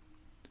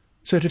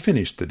 So to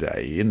finish the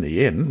day, in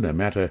the end, no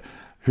matter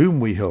whom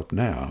we help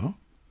now,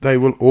 they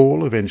will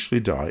all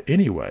eventually die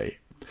anyway.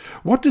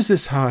 What does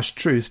this harsh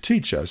truth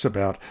teach us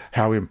about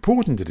how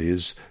important it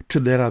is to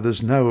let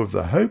others know of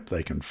the hope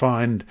they can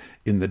find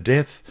in the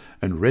death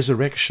and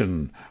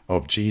resurrection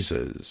of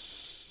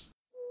Jesus?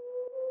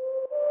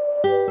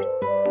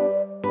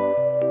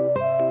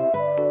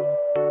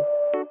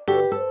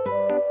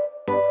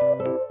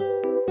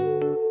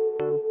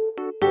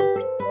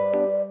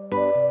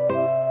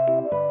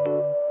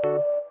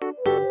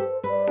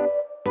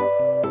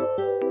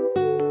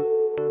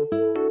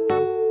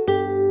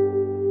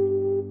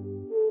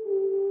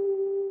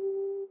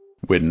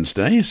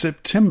 Wednesday,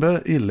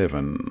 September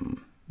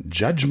 11.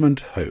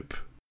 Judgment Hope.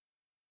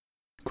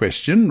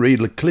 Question.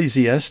 Read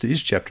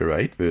Ecclesiastes chapter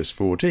 8, verse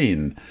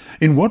 14.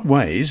 In what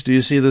ways do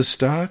you see the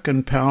stark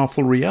and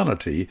powerful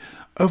reality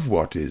of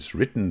what is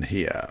written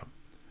here?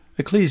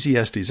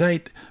 Ecclesiastes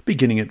 8,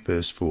 beginning at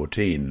verse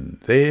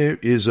 14. There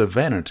is a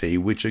vanity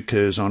which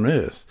occurs on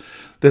earth,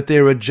 that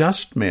there are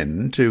just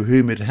men to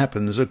whom it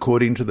happens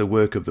according to the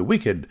work of the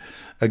wicked.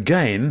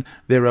 Again,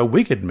 there are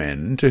wicked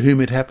men to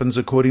whom it happens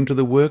according to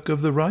the work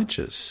of the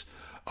righteous.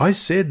 I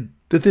said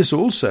that this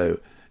also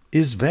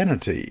is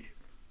vanity.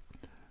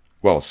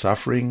 While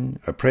suffering,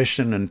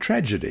 oppression, and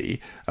tragedy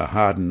are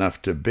hard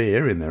enough to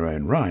bear in their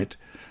own right,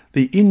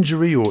 the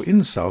injury or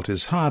insult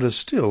is harder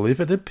still if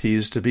it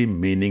appears to be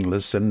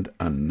meaningless and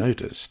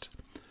unnoticed.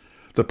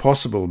 The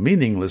possible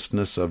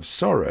meaninglessness of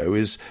sorrow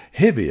is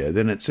heavier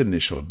than its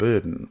initial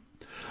burden.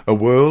 A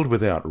world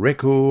without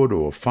record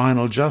or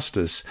final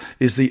justice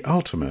is the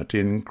ultimate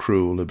in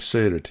cruel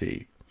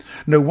absurdity.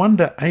 No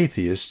wonder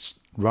atheists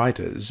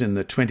writers in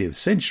the 20th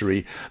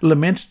century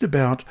lamented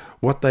about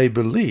what they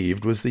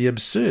believed was the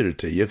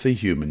absurdity of the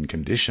human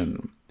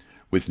condition.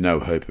 With no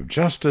hope of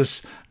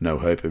justice, no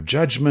hope of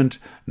judgment,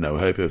 no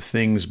hope of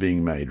things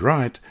being made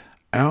right,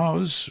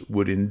 ours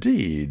would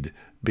indeed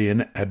be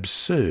an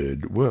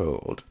absurd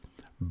world.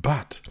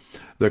 But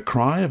the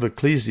cry of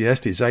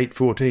Ecclesiastes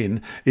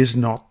 8:14 is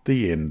not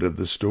the end of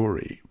the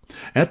story.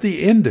 At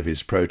the end of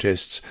his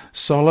protests,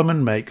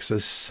 Solomon makes a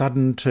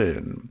sudden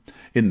turn.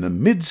 In the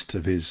midst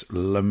of his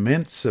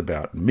laments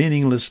about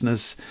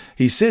meaninglessness,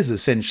 he says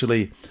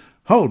essentially,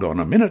 hold on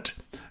a minute,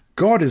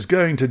 God is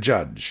going to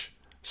judge.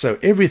 So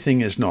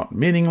everything is not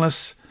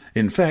meaningless.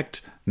 In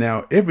fact,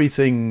 now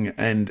everything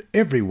and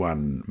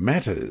everyone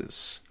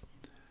matters.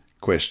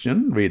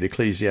 Question. Read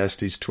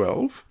Ecclesiastes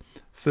 12,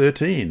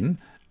 13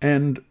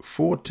 and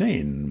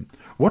 14.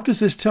 What does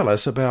this tell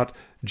us about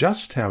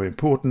just how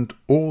important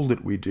all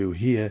that we do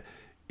here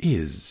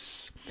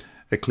is?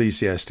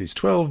 Ecclesiastes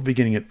 12,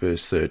 beginning at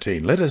verse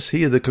 13. Let us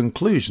hear the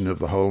conclusion of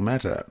the whole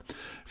matter.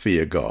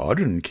 Fear God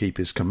and keep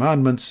his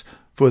commandments,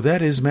 for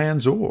that is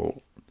man's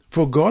all.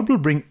 For God will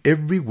bring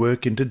every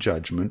work into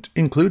judgment,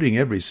 including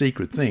every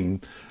secret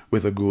thing,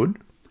 whether good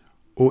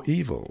or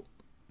evil.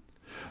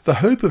 The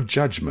hope of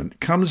judgment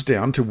comes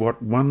down to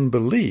what one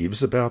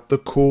believes about the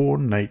core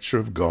nature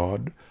of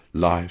God,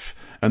 life,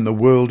 and the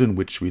world in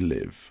which we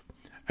live.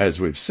 As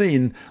we've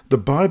seen, the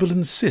Bible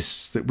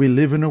insists that we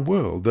live in a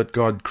world that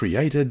God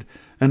created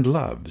and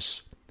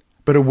loves,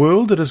 but a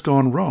world that has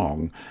gone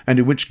wrong and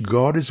in which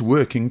God is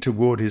working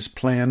toward his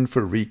plan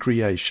for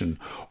recreation,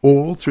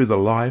 all through the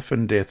life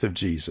and death of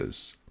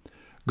Jesus.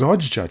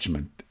 God's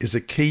judgment is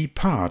a key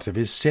part of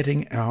his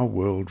setting our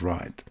world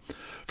right.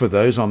 For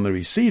those on the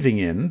receiving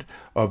end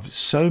of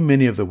so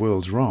many of the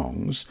world's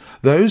wrongs,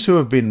 those who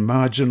have been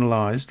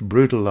marginalized,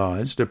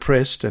 brutalized,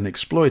 oppressed, and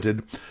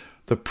exploited,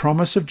 the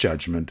promise of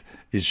judgment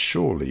is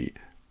surely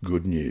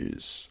good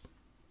news.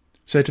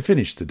 So to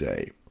finish the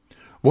day,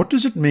 what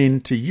does it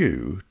mean to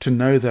you to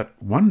know that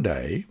one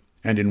day,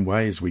 and in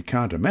ways we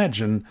can't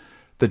imagine,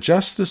 the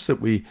justice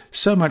that we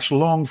so much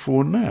long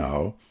for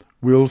now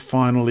will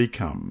finally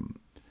come?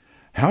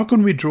 How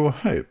can we draw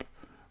hope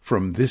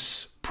from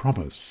this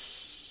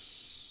promise?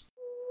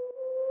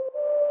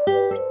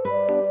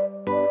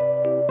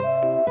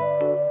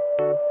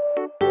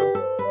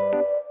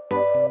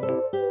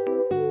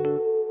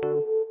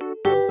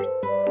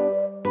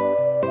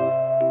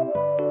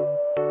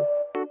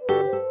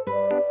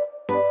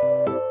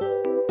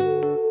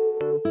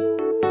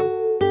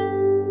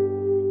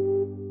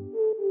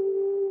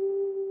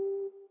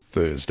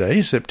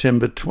 Thursday,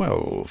 September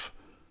 12.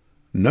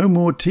 No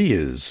more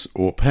tears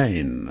or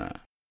pain.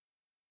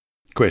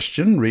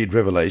 Question. Read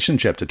Revelation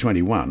chapter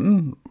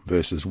 21,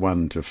 verses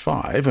 1 to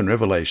 5, and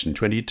Revelation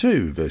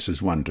 22,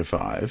 verses 1 to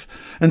 5,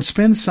 and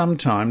spend some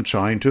time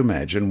trying to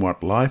imagine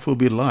what life will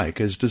be like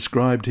as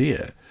described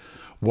here.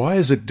 Why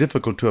is it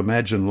difficult to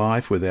imagine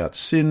life without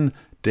sin,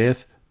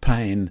 death,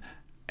 pain,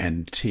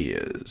 and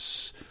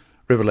tears?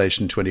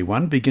 Revelation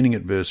 21, beginning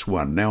at verse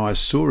 1. Now I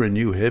saw a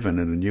new heaven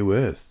and a new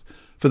earth.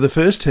 For the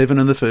first heaven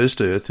and the first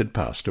earth had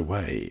passed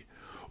away.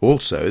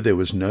 Also there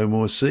was no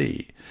more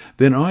sea.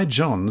 Then I,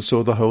 John,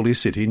 saw the holy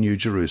city, New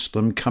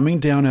Jerusalem,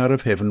 coming down out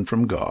of heaven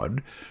from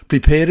God,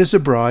 prepared as a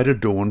bride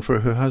adorned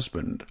for her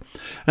husband.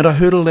 And I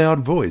heard a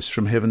loud voice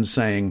from heaven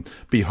saying,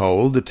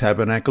 Behold, the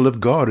tabernacle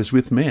of God is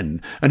with men,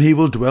 and he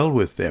will dwell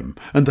with them,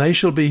 and they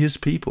shall be his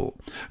people.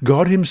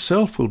 God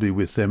himself will be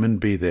with them and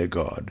be their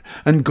God,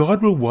 and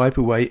God will wipe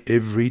away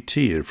every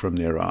tear from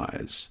their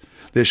eyes.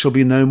 There shall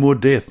be no more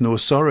death, nor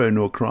sorrow,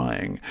 nor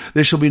crying.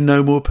 There shall be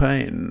no more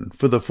pain,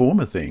 for the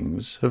former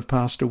things have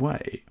passed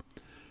away.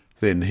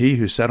 Then he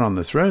who sat on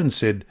the throne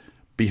said,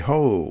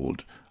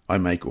 Behold, I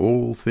make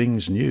all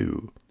things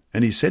new.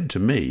 And he said to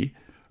me,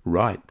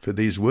 Write, for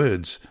these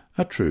words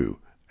are true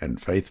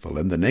and faithful.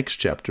 And the next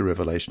chapter,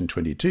 Revelation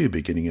 22,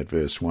 beginning at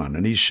verse 1.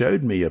 And he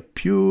showed me a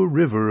pure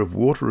river of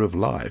water of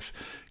life,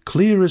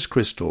 clear as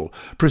crystal,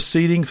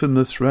 proceeding from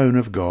the throne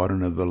of God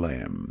and of the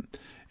Lamb.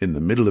 In the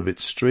middle of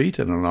its street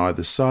and on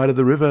either side of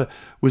the river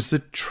was the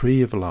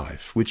tree of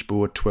life, which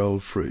bore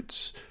 12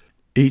 fruits,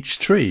 each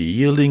tree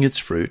yielding its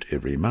fruit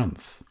every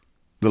month.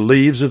 The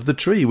leaves of the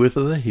tree were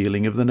for the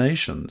healing of the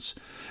nations.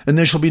 And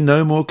there shall be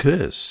no more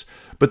curse,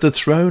 but the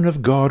throne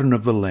of God and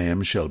of the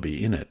Lamb shall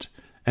be in it,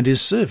 and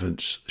his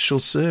servants shall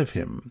serve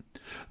him.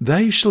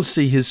 They shall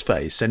see his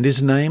face, and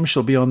his name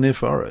shall be on their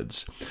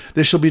foreheads.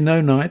 There shall be no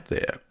night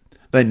there.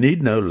 They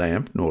need no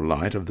lamp nor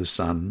light of the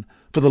sun,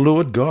 for the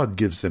Lord God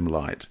gives them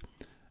light,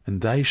 and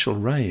they shall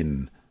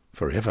reign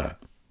for ever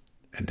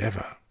and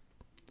ever.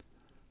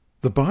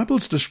 The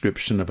Bible's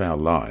description of our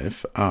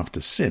life after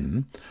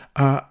sin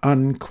are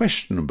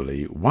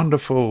unquestionably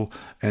wonderful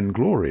and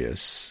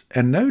glorious,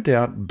 and no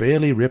doubt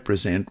barely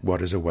represent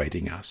what is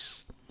awaiting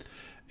us.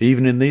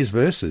 Even in these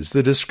verses,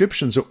 the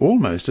descriptions are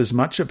almost as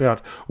much about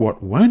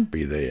what won't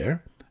be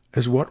there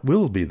as what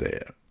will be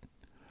there.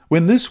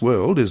 When this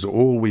world is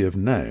all we have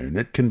known,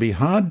 it can be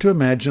hard to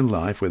imagine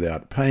life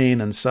without pain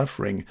and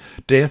suffering,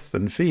 death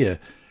and fear,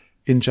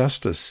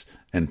 injustice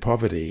and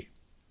poverty.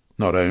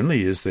 Not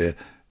only is there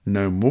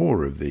no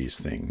more of these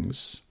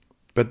things,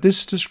 but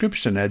this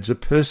description adds a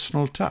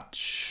personal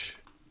touch.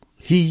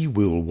 He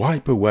will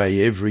wipe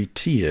away every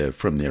tear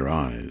from their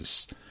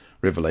eyes.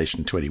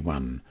 Revelation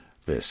 21,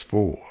 verse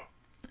 4.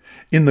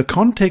 In the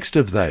context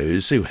of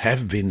those who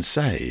have been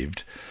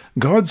saved,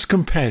 God's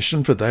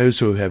compassion for those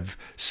who have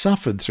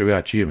suffered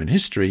throughout human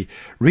history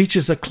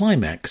reaches a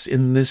climax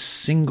in this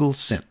single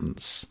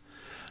sentence.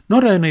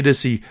 Not only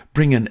does he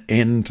bring an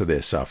end to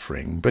their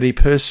suffering, but he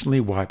personally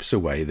wipes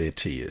away their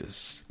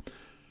tears.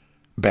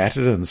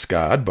 Battered and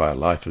scarred by a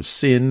life of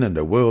sin and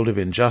a world of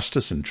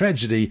injustice and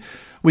tragedy,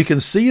 we can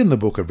see in the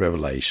book of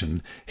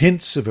Revelation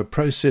hints of a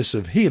process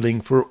of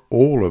healing for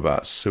all of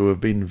us who have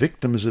been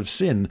victims of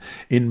sin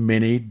in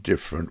many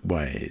different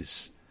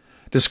ways.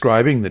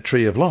 Describing the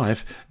tree of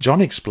life,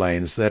 John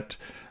explains that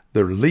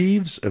the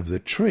leaves of the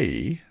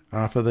tree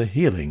are for the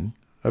healing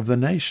of the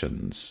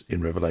nations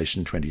in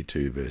Revelation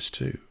 22, verse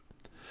 2.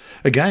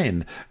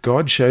 Again,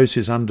 God shows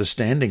his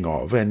understanding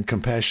of and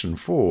compassion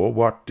for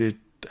what it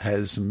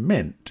has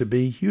meant to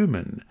be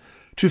human,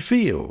 to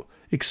feel,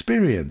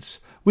 experience,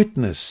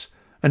 witness,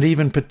 and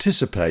even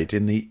participate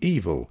in the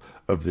evil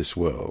of this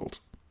world.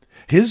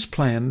 His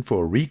plan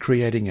for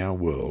recreating our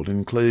world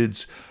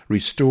includes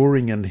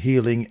restoring and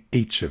healing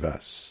each of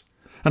us.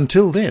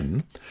 Until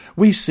then,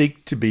 we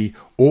seek to be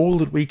all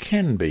that we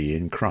can be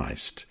in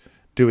Christ,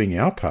 doing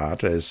our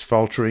part, as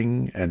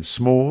faltering and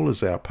small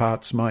as our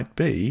parts might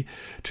be,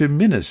 to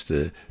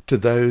minister to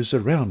those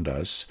around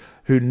us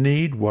who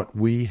need what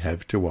we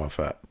have to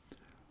offer.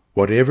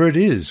 Whatever it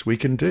is we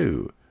can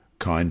do,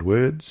 kind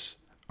words,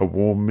 a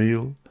warm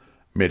meal,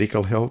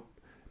 medical help,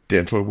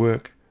 dental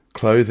work,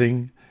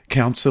 clothing,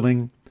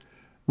 counselling,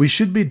 we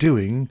should be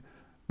doing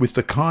with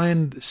the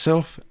kind,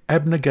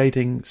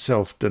 self-abnegating,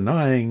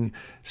 self-denying,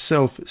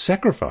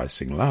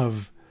 self-sacrificing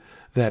love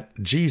that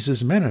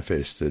Jesus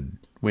manifested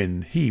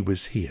when he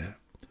was here.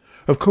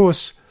 Of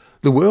course,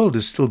 the world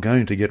is still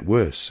going to get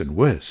worse and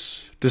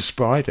worse,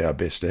 despite our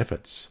best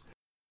efforts.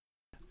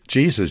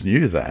 Jesus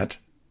knew that,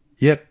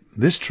 yet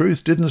this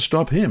truth didn't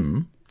stop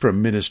him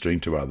from ministering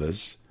to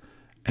others,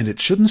 and it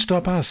shouldn't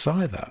stop us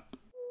either.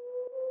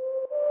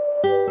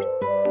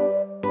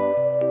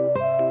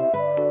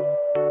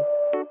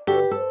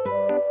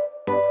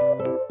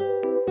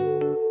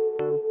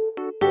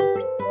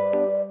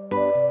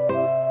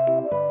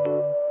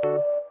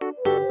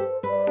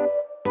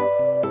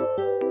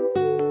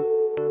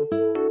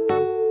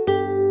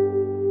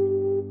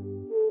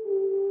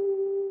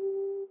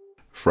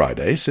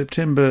 Friday,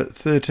 September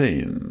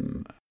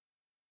 13.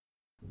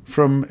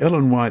 From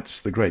Ellen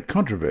White's The Great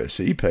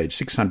Controversy, page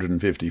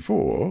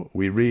 654,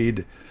 we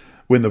read,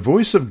 "When the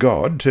voice of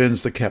God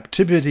turns the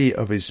captivity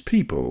of his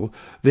people,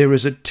 there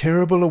is a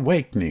terrible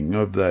awakening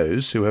of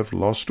those who have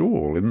lost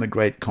all in the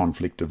great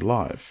conflict of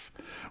life.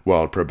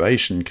 While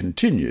probation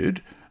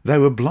continued, they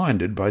were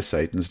blinded by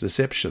Satan's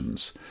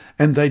deceptions,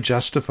 and they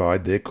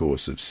justified their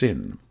course of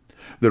sin.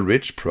 The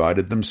rich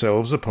prided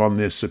themselves upon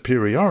their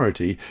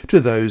superiority to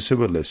those who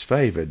were less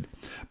favoured,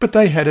 but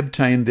they had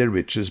obtained their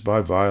riches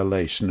by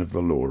violation of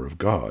the law of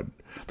God.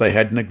 They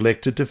had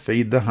neglected to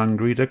feed the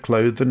hungry, to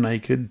clothe the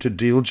naked, to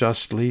deal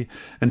justly,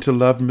 and to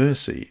love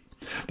mercy.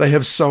 They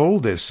have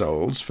sold their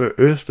souls for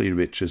earthly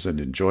riches and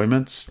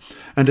enjoyments,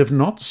 and have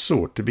not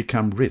sought to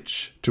become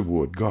rich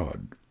toward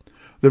God.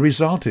 The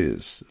result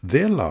is,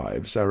 their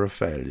lives are a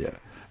failure.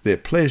 Their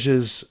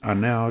pleasures are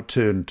now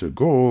turned to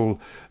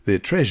gall, their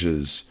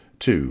treasures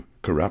to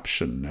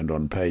corruption." And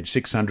on page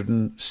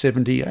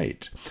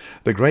 678,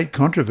 "The great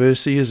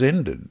controversy is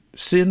ended.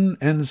 Sin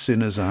and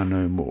sinners are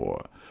no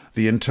more.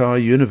 The entire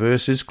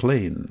universe is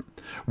clean.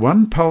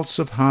 One pulse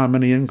of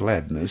harmony and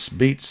gladness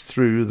beats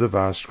through the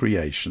vast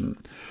creation.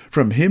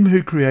 From him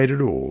who created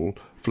all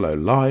flow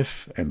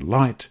life and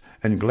light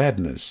and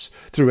gladness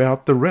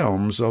throughout the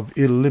realms of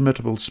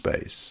illimitable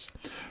space.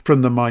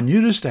 From the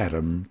minutest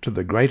atom to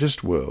the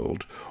greatest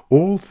world,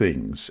 all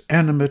things,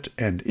 animate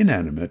and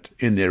inanimate,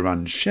 in their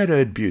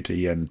unshadowed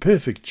beauty and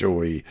perfect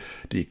joy,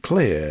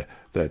 declare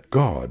that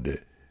God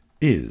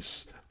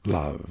is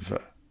love."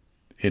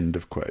 End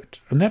of quote.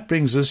 And that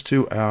brings us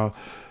to our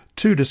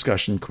 2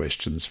 discussion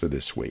questions for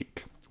this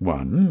week.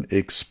 1.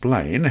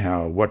 Explain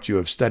how what you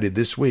have studied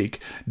this week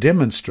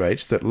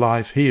demonstrates that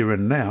life here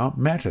and now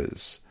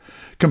matters.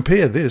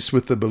 Compare this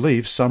with the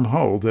belief some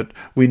hold that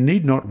we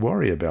need not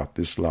worry about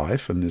this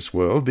life and this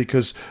world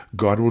because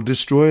God will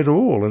destroy it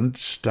all and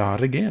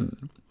start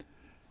again.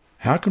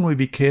 How can we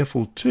be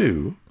careful,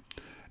 too,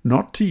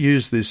 not to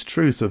use this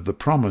truth of the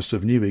promise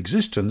of new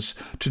existence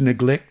to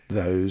neglect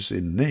those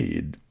in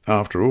need?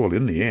 After all,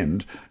 in the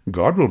end,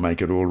 God will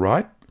make it all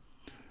right.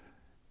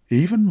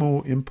 Even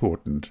more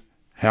important,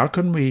 how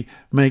can we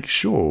make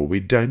sure we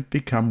don't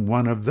become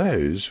one of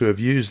those who have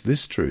used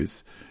this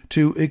truth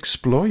to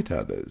exploit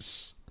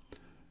others?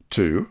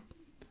 2.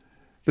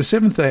 The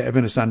Seventh-day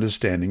Adventist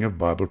understanding of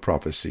Bible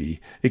prophecy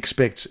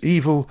expects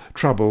evil,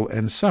 trouble,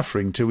 and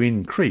suffering to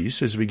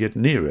increase as we get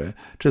nearer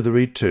to the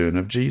return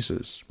of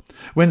Jesus.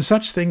 When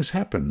such things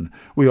happen,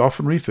 we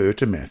often refer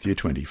to Matthew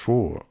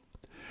 24.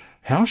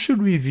 How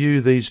should we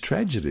view these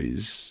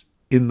tragedies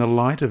in the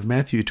light of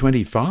Matthew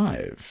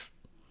 25?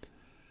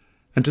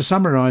 And to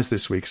summarize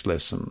this week's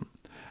lesson,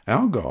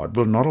 our God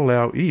will not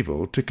allow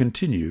evil to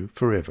continue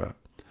forever.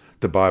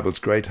 The Bible's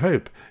great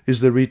hope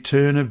is the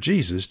return of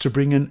Jesus to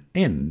bring an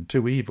end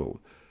to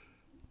evil,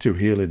 to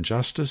heal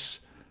injustice,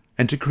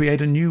 and to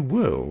create a new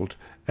world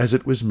as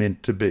it was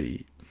meant to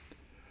be.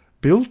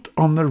 Built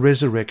on the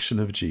resurrection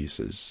of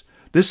Jesus,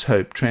 this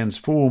hope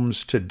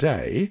transforms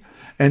today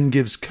and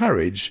gives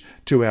courage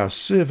to our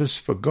service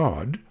for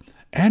God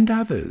and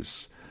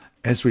others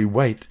as we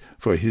wait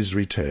for his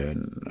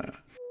return.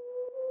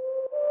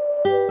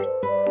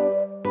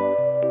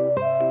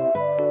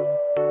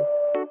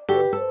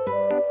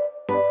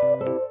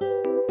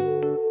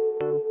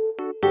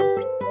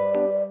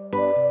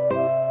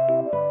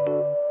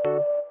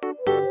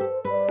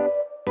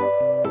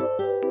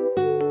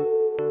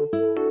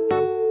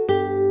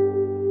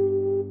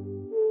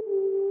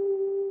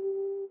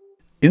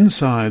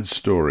 Inside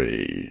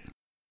Story.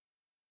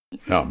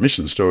 Our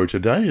mission story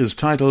today is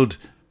titled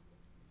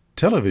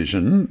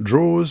Television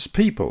Draws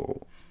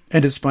People,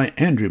 and it's by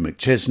Andrew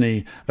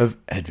McChesney of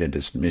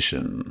Adventist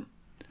Mission.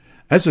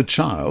 As a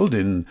child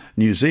in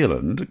New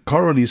Zealand,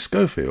 Coralie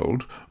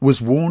Schofield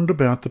was warned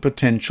about the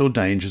potential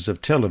dangers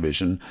of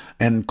television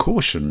and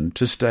cautioned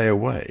to stay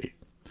away.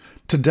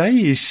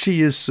 Today she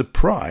is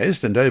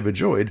surprised and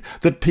overjoyed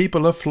that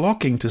people are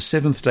flocking to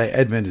Seventh-day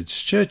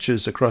Adventist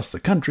churches across the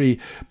country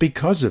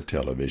because of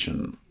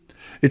television.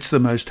 "It's the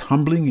most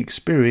humbling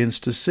experience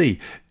to see.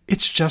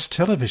 It's just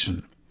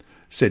television,"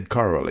 said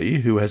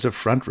Coralie, who has a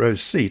front-row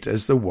seat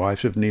as the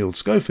wife of Neil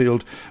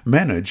Schofield,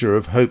 manager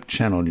of Hope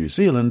Channel New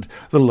Zealand,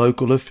 the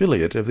local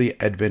affiliate of the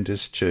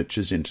Adventist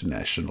Churches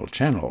International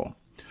Channel.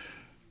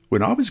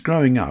 "When I was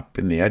growing up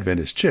in the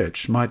Adventist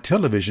Church, my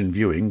television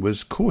viewing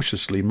was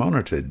cautiously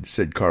monitored,"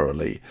 said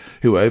Coralie,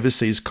 who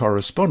oversees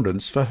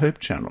correspondence for Hope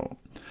Channel.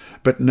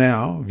 "But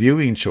now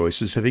viewing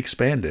choices have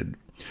expanded.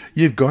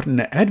 You've got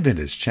an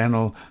Adventist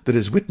channel that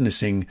is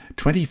witnessing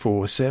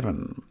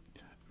 24/7.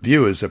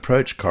 Viewers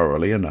approach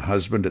Coralie and her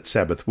husband at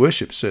Sabbath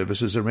worship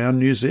services around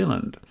New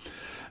Zealand.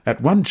 At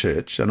one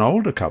church, an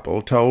older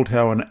couple told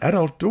how an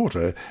adult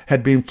daughter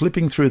had been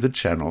flipping through the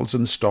channels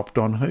and stopped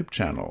on Hope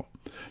Channel.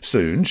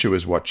 Soon she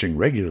was watching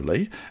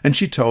regularly, and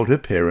she told her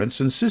parents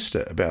and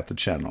sister about the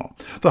channel.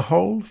 The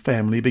whole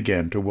family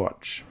began to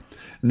watch.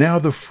 Now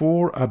the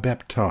 4 are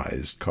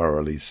baptized,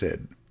 Coralie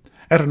said.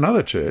 At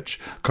another church,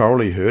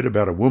 Coralie heard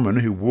about a woman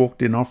who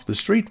walked in off the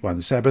street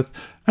one Sabbath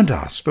and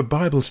asked for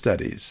Bible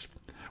studies.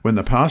 When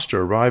the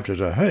pastor arrived at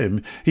her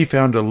home, he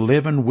found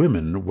 11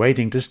 women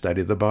waiting to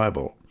study the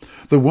Bible.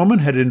 The woman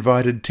had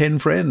invited 10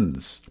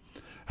 friends.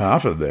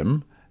 Half of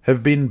them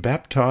have been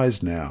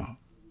baptized now.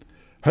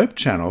 Hope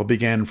Channel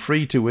began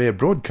free-to-air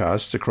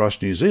broadcasts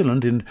across New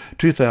Zealand in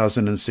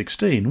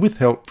 2016 with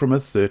help from a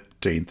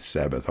 13th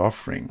Sabbath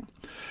offering.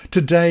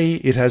 Today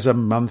it has a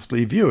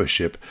monthly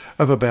viewership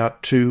of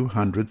about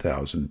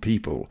 200,000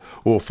 people,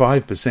 or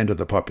 5% of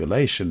the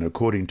population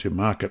according to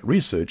market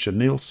research and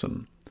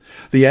Nielsen.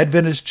 The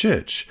Adventist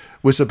Church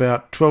was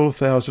about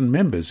 12,000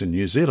 members in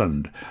New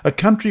Zealand, a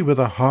country with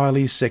a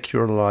highly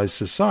secularized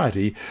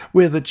society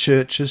where the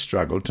church has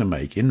struggled to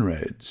make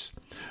inroads.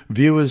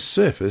 Viewers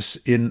surface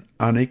in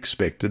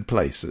unexpected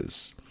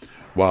places.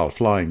 While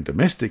flying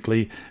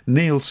domestically,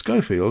 Neil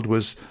Schofield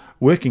was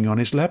working on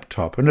his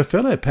laptop and a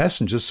fellow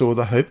passenger saw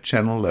the Hope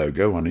Channel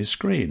logo on his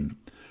screen.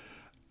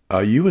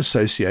 "Are you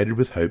associated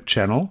with Hope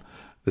Channel?"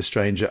 the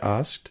stranger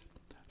asked.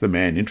 The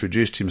man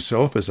introduced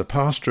himself as a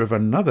pastor of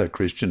another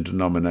Christian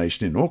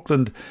denomination in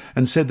Auckland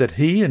and said that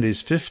he and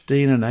his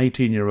 15 and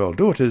 18-year-old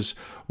daughters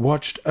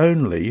watched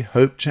only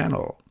Hope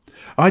Channel.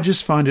 "I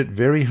just find it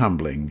very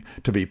humbling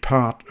to be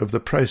part of the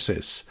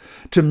process,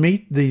 to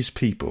meet these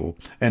people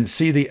and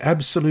see the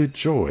absolute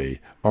joy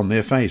on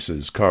their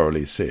faces,"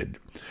 Coralie said.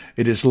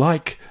 "It is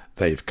like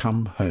they've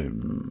come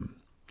home."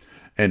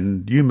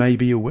 And you may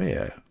be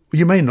aware,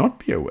 you may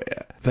not be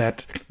aware,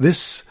 that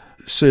this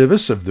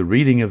service of the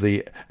reading of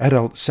the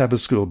Adult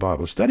Sabbath School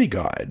Bible Study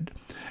Guide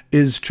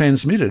is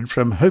transmitted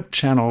from Hope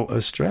Channel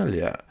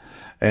Australia,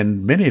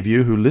 and many of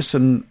you who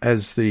listen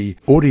as the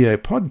audio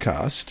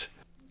podcast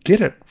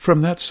get it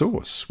from that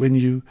source when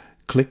you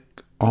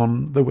click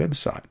on the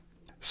website.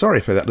 Sorry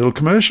for that little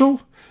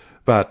commercial,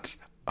 but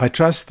I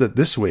trust that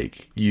this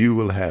week you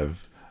will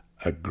have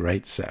a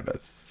great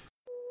Sabbath.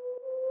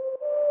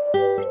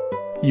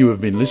 You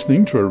have been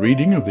listening to a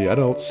reading of the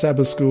Adult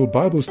Sabbath School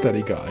Bible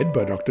Study Guide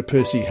by Dr.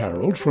 Percy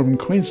Harold from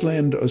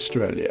Queensland,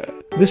 Australia.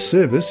 This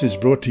service is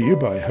brought to you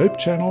by Hope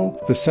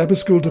Channel, the Sabbath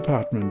School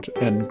Department,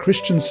 and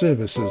Christian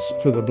Services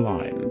for the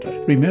Blind.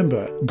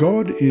 Remember,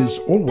 God is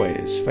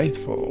always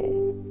faithful.